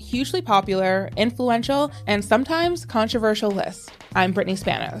Stone's hugely popular, influential, and sometimes controversial list. I'm Brittany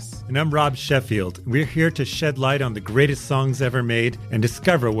Spanos. And I'm Rob Sheffield. We're here to shed light on the greatest songs ever made and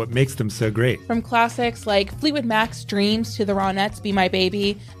discover what makes them so great. From classics like Fleetwood Mac's Dreams to the Ronettes' Be My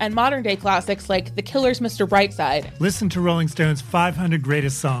Baby, and modern-day classics like The Killer's Mr. Brightside. Listen to Rolling Stone's 500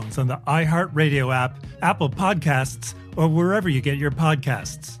 Greatest Songs on the iHeartRadio app, Apple Podcasts, or wherever you get your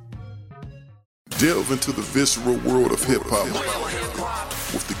podcasts. Delve into the visceral world of hip-hop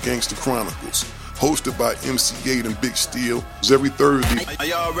with the Gangster Chronicles, hosted by MC8 and Big Steel. Every Thursday,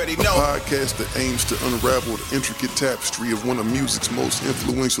 a podcast that aims to unravel the intricate tapestry of one of music's most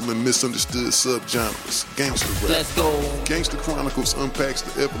influential and misunderstood subgenres, gangster rap. Let's go. Gangster Chronicles unpacks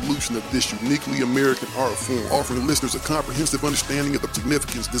the evolution of this uniquely American art form, offering listeners a comprehensive understanding of the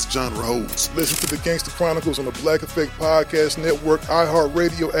significance this genre holds. Listen to the Gangster Chronicles on the Black Effect Podcast Network,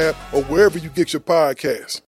 iHeartRadio app, or wherever you get your podcasts.